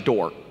shut the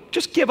door.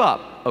 Just give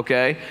up,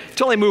 okay?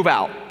 Until they move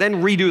out,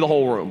 then redo the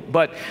whole room.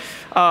 But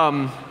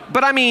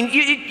I mean,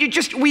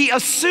 we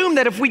assume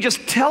that if we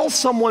just tell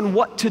someone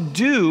what to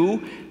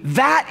do,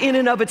 that in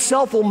and of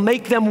itself will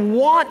make them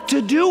want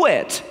to do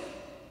it.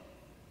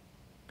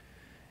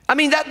 I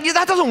mean,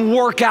 that doesn't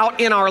work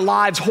out in our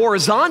lives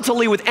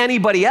horizontally with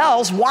anybody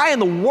else. Why in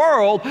the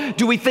world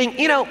do we think,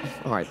 all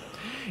right.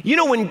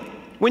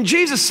 When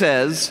Jesus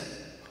says,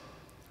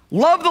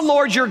 love the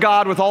Lord your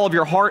God with all of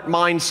your heart,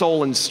 mind,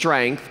 soul, and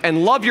strength,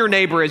 and love your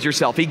neighbor as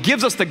yourself, he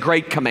gives us the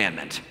great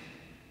commandment.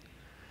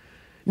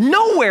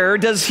 Nowhere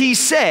does he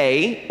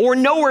say, or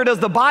nowhere does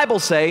the Bible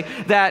say,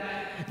 that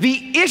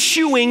the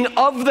issuing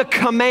of the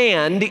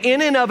command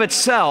in and of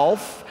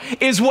itself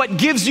is what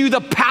gives you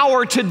the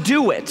power to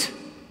do it.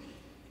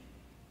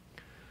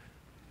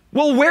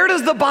 Well, where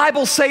does the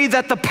Bible say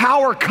that the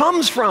power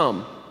comes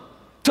from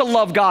to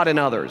love God and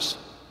others?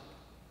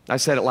 I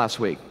said it last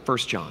week, 1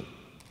 John.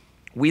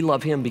 We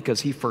love him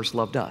because he first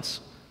loved us.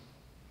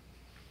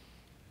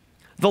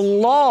 The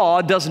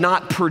law does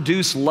not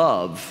produce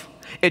love.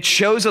 It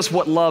shows us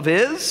what love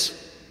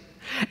is,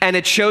 and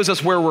it shows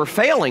us where we're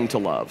failing to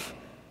love.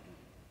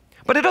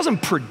 But it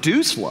doesn't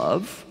produce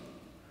love.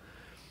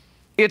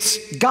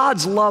 It's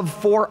God's love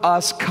for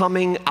us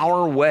coming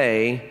our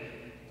way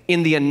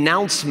in the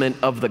announcement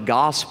of the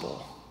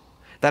gospel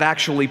that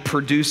actually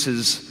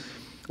produces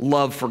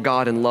love for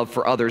God and love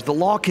for others. The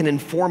law can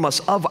inform us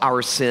of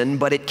our sin,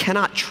 but it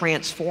cannot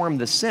transform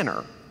the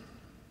sinner,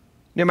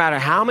 no matter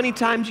how many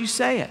times you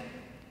say it.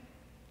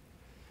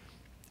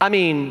 I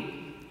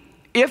mean,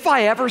 if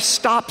I ever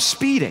stop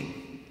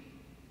speeding,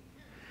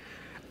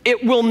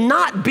 it will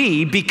not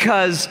be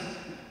because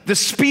the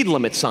speed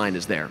limit sign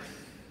is there.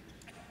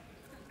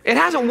 It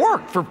hasn't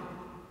worked for,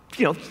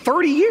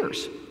 30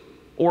 years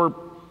or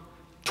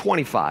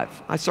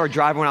 25. I started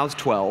driving when I was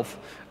 12.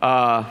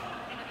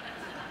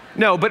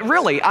 No, but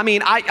really, I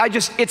mean,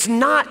 it's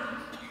not,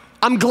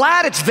 I'm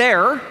glad it's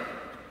there.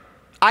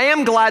 I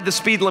am glad the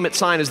speed limit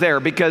sign is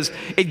there because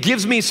it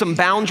gives me some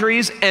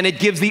boundaries and it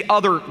gives the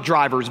other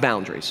drivers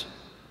boundaries.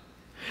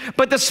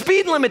 But the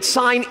speed limit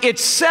sign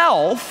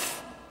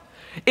itself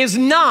is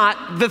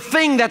not the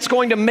thing that's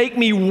going to make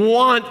me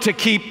want to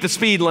keep the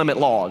speed limit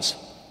laws.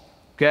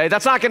 Okay,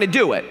 that's not going to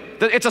do it.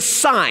 It's a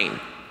sign.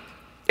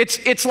 It's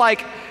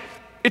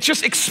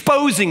just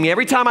exposing me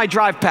every time I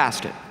drive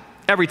past it,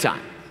 every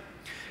time.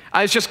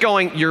 I was just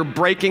going, you're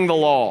breaking the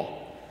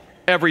law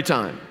every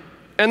time.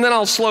 And then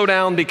I'll slow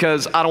down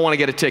because I don't want to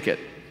get a ticket.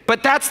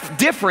 But that's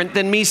different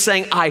than me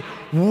saying, I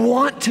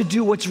want to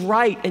do what's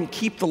right and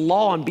keep the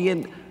law and be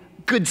a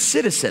good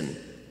citizen,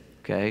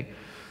 okay?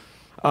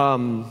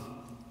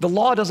 The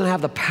law doesn't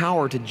have the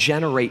power to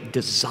generate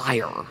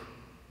desire.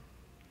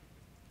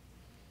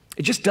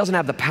 It just doesn't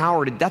have the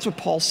power to, that's what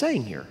Paul's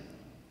saying here.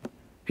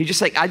 He's just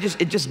saying,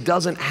 it just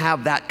doesn't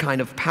have that kind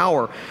of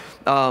power.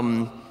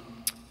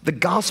 The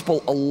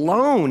gospel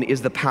alone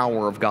is the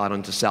power of God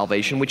unto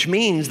salvation, which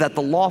means that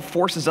the law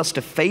forces us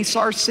to face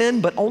our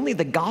sin, but only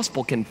the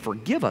gospel can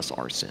forgive us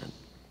our sin.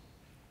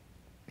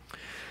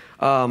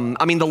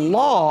 The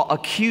law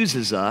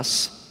accuses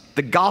us,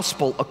 the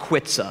gospel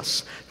acquits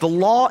us. The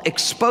law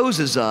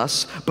exposes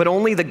us, but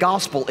only the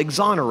gospel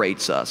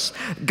exonerates us.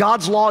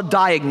 God's law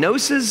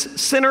diagnoses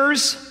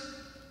sinners,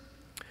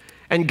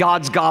 and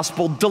God's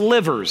gospel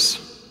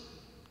delivers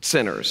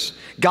sinners.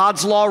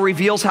 God's law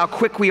reveals how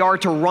quick we are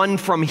to run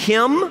from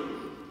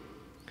him.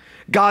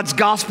 God's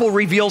gospel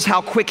reveals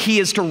how quick he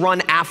is to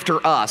run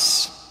after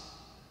us.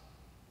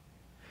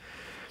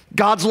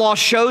 God's law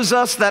shows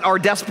us that our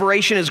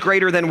desperation is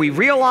greater than we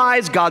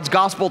realize. God's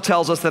gospel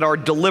tells us that our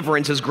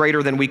deliverance is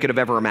greater than we could have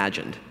ever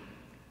imagined.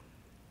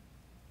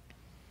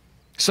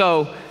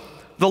 So,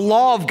 the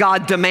law of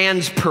God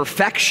demands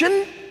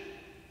perfection.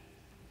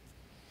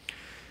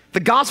 The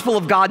gospel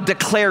of God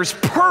declares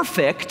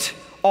perfect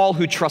all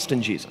who trust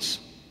in Jesus.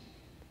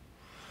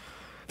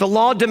 The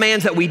law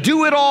demands that we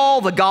do it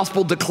all. The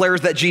gospel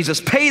declares that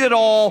Jesus paid it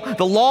all.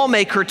 The law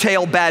may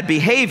curtail bad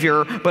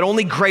behavior, but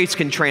only grace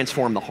can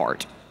transform the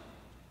heart.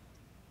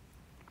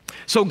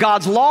 So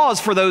God's law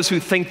is for those who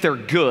think they're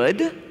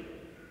good,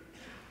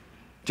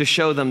 to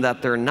show them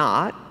that they're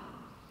not.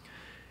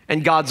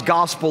 And God's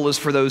gospel is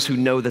for those who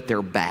know that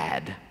they're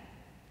bad.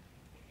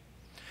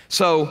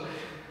 So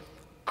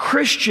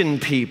Christian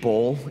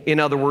people, in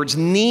other words,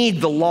 need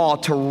the law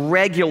to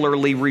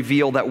regularly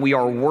reveal that we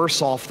are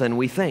worse off than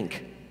we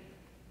think.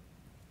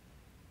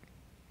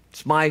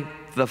 It's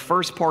the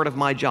first part of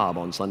my job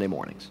on Sunday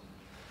mornings,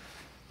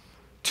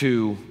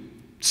 to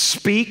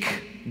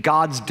speak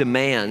God's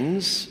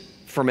demands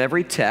from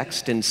every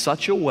text in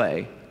such a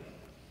way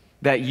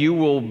that you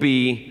will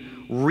be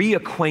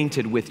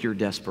reacquainted with your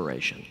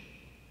desperation.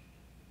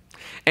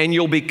 And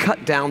you'll be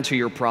cut down to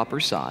your proper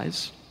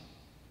size.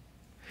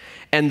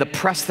 And the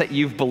press that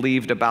you've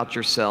believed about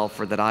yourself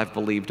or that I've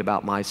believed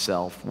about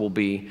myself will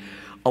be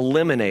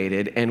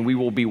eliminated, and we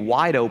will be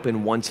wide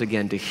open once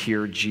again to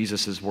hear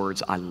Jesus'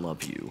 words, I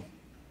love you.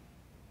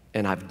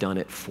 and I've done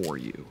it for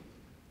you.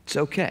 It's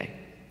okay.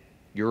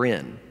 You're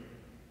in.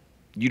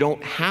 You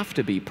don't have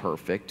to be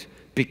perfect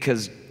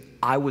because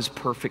I was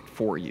perfect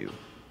for you.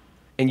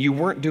 And you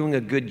weren't doing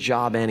a good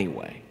job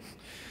anyway.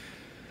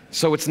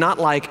 So it's not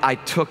like I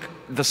took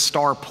the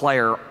star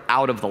player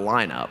out of the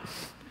lineup.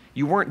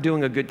 You weren't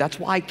doing a good, that's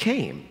why I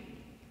came.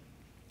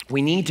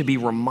 We need to be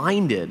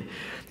reminded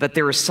that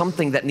there is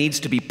something that needs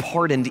to be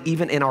pardoned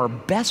even in our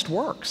best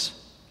works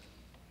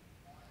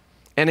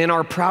and in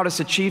our proudest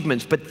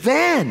achievements. But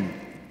then,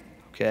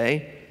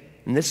 okay,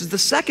 and this is the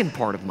second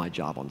part of my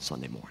job on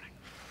Sunday morning.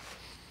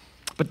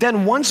 But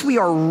then once we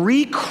are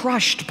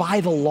re-crushed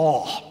by the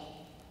law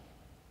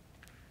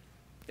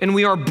and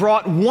we are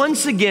brought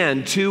once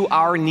again to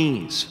our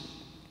knees,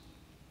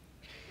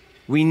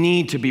 we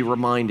need to be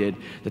reminded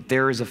that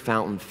there is a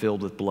fountain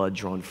filled with blood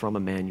drawn from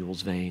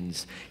Emmanuel's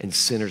veins, and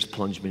sinners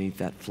plunged beneath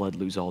that flood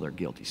lose all their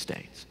guilty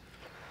stains.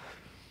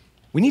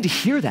 We need to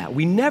hear that.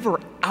 We never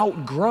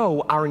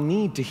outgrow our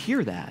need to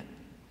hear that.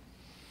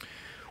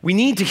 We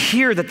need to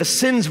hear that the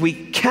sins we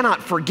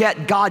cannot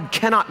forget, God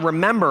cannot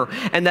remember,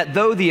 and that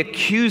though the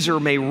accuser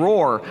may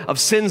roar of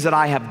sins that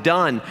I have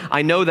done,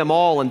 I know them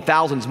all and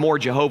thousands more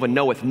Jehovah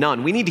knoweth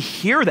none. We need to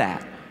hear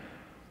that.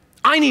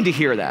 I need to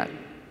hear that.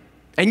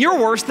 And you're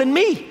worse than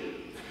me.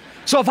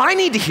 So if I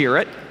need to hear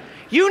it,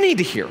 you need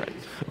to hear it,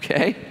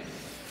 okay?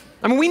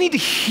 I mean, we need to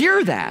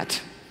hear that.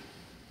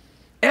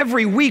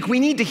 Every week, we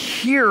need to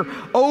hear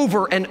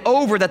over and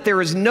over that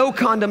there is no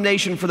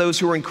condemnation for those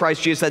who are in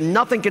Christ Jesus, that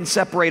nothing can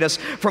separate us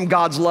from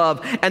God's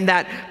love, and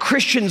that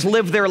Christians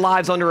live their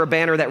lives under a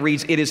banner that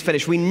reads, "It is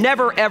finished." We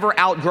never, ever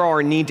outgrow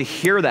our need to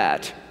hear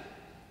that.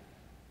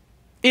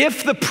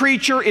 If the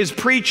preacher is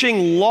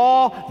preaching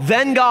law,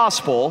 then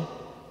gospel,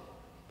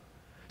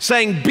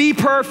 saying, be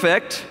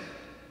perfect,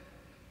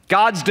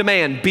 God's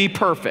demand, be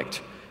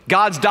perfect.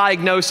 God's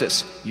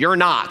diagnosis, you're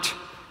not.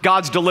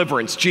 God's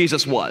deliverance,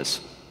 Jesus was.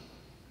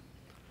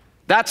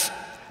 That's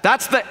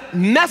the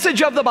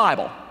message of the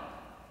Bible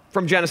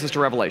from Genesis to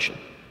Revelation.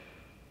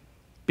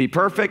 Be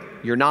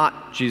perfect, you're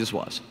not, Jesus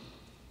was.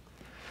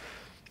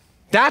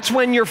 That's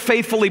when you're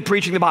faithfully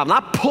preaching the Bible,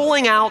 not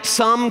pulling out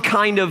some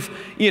kind of,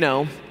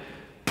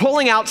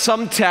 pulling out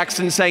some text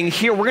and saying,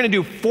 here, we're going to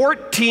do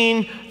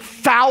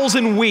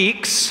 14,000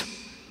 weeks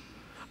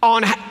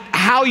on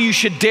how you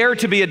should dare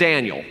to be a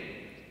Daniel.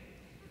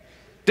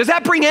 Does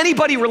that bring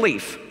anybody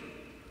relief?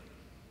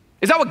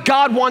 Is that what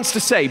God wants to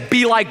say?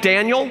 Be like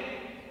Daniel?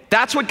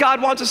 That's what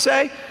God wants to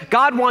say?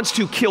 God wants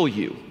to kill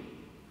you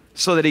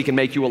so that he can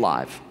make you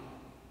alive.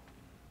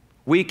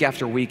 Week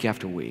after week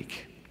after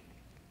week.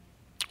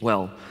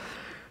 Well,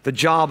 the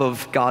job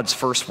of God's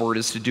first word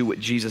is to do what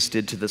Jesus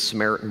did to the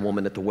Samaritan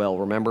woman at the well,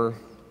 remember?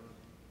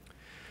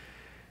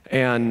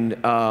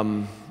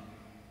 And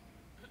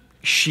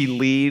she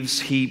leaves.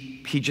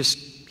 He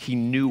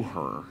knew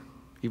her,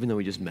 even though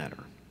he just met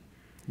her.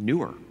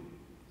 Knew her.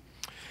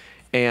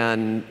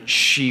 And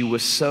she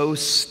was so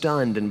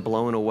stunned and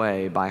blown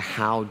away by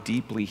how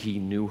deeply he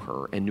knew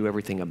her and knew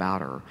everything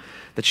about her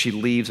that she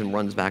leaves and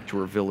runs back to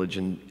her village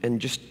and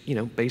just,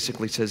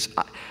 basically says,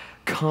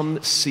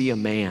 come see a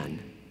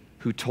man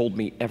who told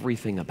me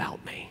everything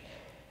about me.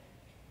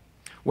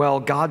 Well,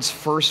 God's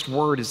first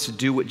word is to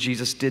do what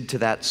Jesus did to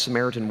that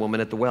Samaritan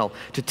woman at the well,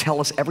 to tell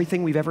us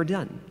everything we've ever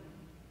done.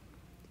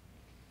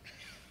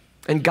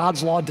 And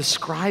God's law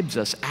describes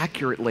us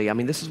accurately. I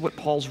mean, this is what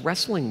Paul's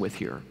wrestling with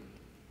here.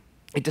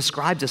 It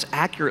describes us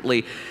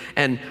accurately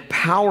and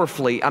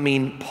powerfully. I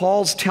mean,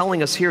 Paul's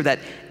telling us here that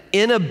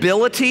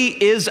inability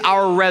is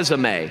our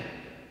resume.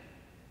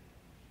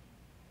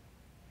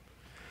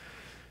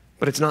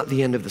 But it's not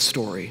the end of the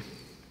story.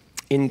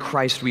 In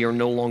Christ, we are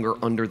no longer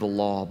under the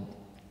law,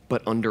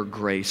 but under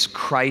grace.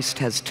 Christ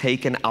has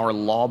taken our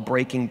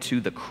law-breaking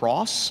to the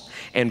cross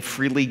and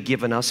freely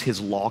given us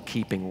his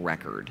law-keeping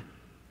record.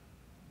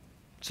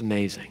 It's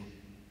amazing.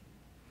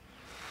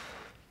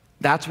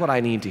 That's what I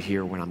need to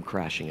hear when I'm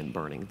crashing and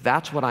burning.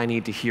 That's what I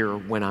need to hear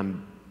when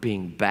I'm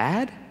being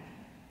bad,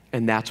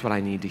 and that's what I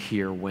need to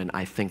hear when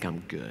I think I'm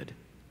good.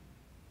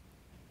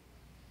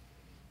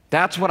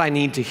 That's what I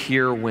need to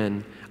hear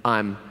when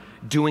I'm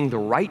doing the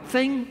right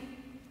thing,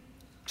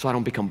 so I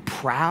don't become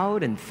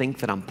proud and think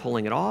that I'm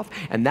pulling it off,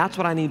 and that's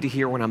what I need to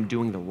hear when I'm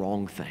doing the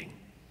wrong thing.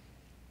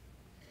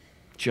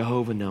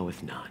 Jehovah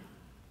knoweth none.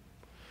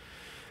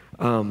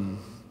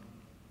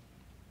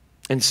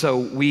 And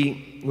so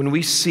when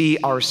we see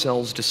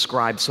ourselves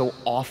described so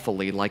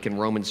awfully, like in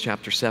Romans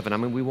chapter 7, I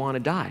mean, we want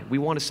to die. We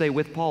want to say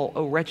with Paul,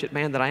 oh, wretched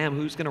man that I am,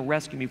 who's going to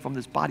rescue me from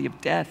this body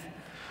of death?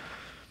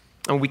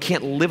 And we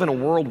can't live in a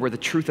world where the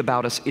truth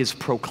about us is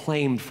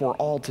proclaimed for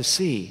all to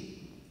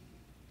see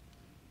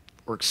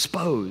or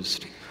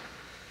exposed.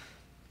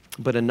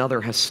 But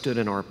another has stood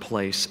in our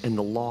place, and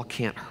the law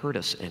can't hurt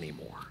us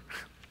anymore.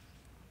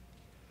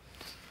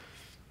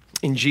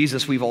 In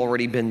Jesus, we've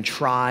already been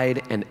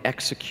tried and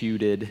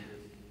executed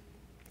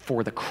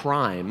for the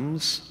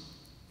crimes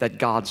that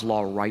God's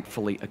law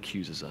rightfully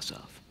accuses us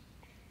of.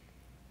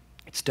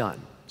 It's done.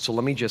 So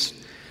let me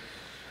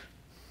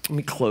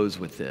close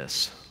with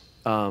this.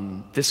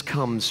 This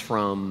comes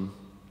from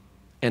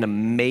an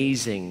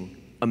amazing,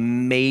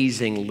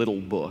 amazing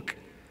little book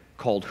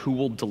called Who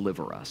Will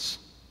Deliver Us?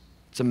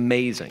 It's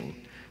amazing.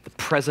 The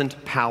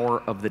Present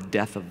Power of the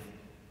Death of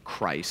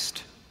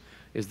Christ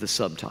is the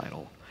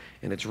subtitle.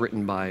 And it's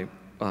written by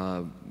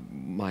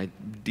my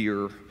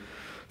dear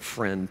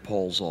friend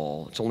Paul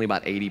Zoll. It's only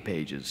about 80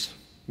 pages,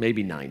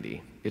 maybe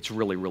 90. It's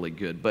really, really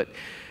good. But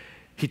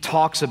he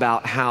talks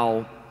about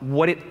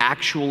what it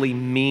actually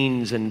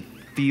means and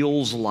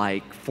feels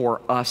like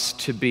for us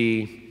to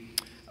be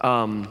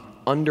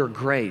under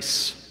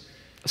grace,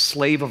 a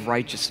slave of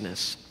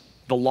righteousness.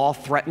 The law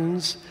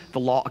threatens, the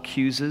law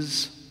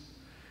accuses,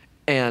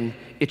 and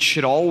it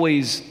should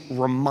always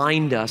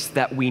remind us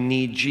that we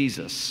need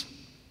Jesus.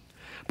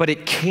 But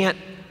it can't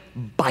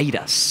bite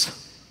us.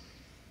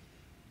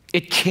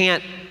 It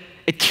can't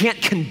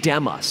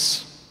condemn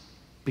us,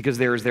 because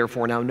there is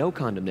therefore now no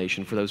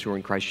condemnation for those who are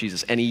in Christ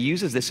Jesus. And he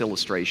uses this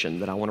illustration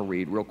that I want to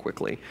read real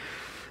quickly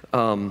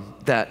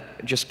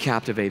that just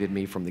captivated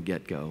me from the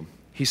get-go.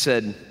 He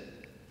said,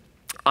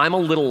 I'm a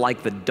little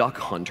like the duck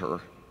hunter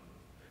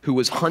who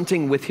was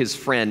hunting with his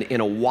friend in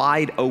a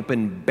wide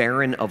open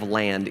barren of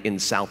land in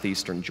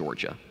southeastern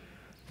Georgia.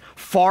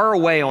 Far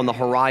away on the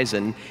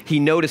horizon, he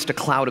noticed a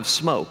cloud of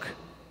smoke.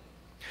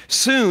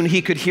 Soon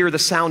he could hear the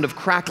sound of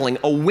crackling.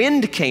 A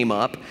wind came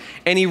up,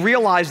 and he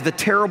realized the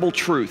terrible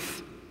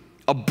truth.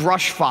 A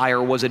brush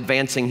fire was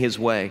advancing his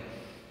way.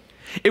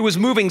 It was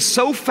moving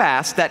so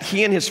fast that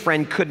he and his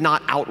friend could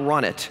not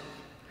outrun it.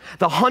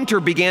 The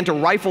hunter began to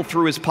rifle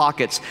through his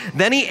pockets.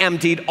 Then he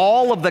emptied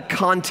all of the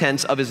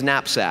contents of his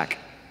knapsack.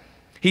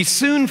 He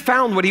soon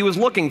found what he was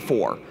looking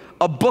for,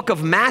 a book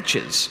of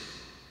matches.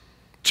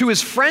 To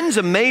his friend's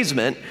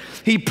amazement,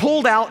 he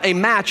pulled out a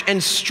match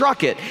and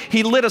struck it.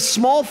 He lit a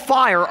small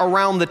fire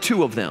around the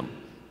two of them.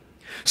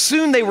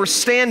 Soon they were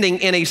standing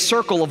in a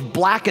circle of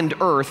blackened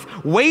earth,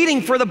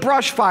 waiting for the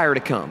brush fire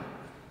to come.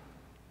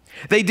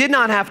 They did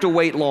not have to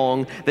wait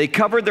long. They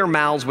covered their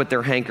mouths with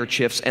their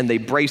handkerchiefs and they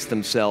braced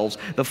themselves.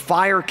 The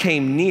fire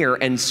came near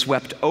and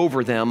swept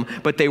over them,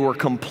 but they were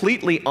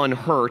completely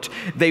unhurt.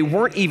 They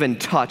weren't even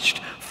touched.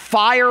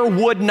 Fire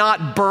would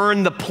not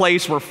burn the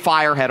place where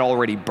fire had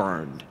already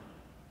burned.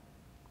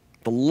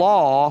 The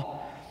law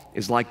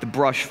is like the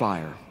brush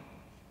fire.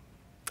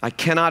 I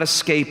cannot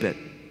escape it.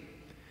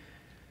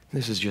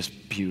 This is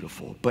just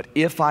beautiful. But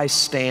if I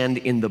stand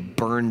in the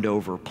burned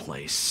over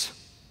place,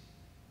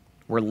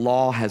 where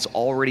law has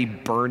already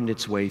burned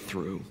its way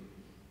through,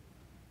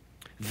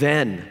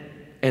 then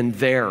and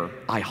there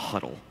I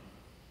huddle,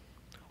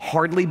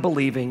 hardly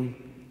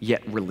believing,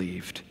 yet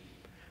relieved.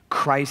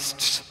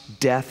 Christ's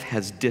death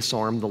has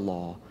disarmed the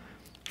law.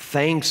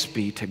 Thanks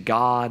be to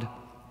God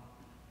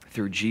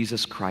through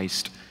Jesus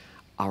Christ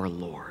our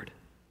Lord.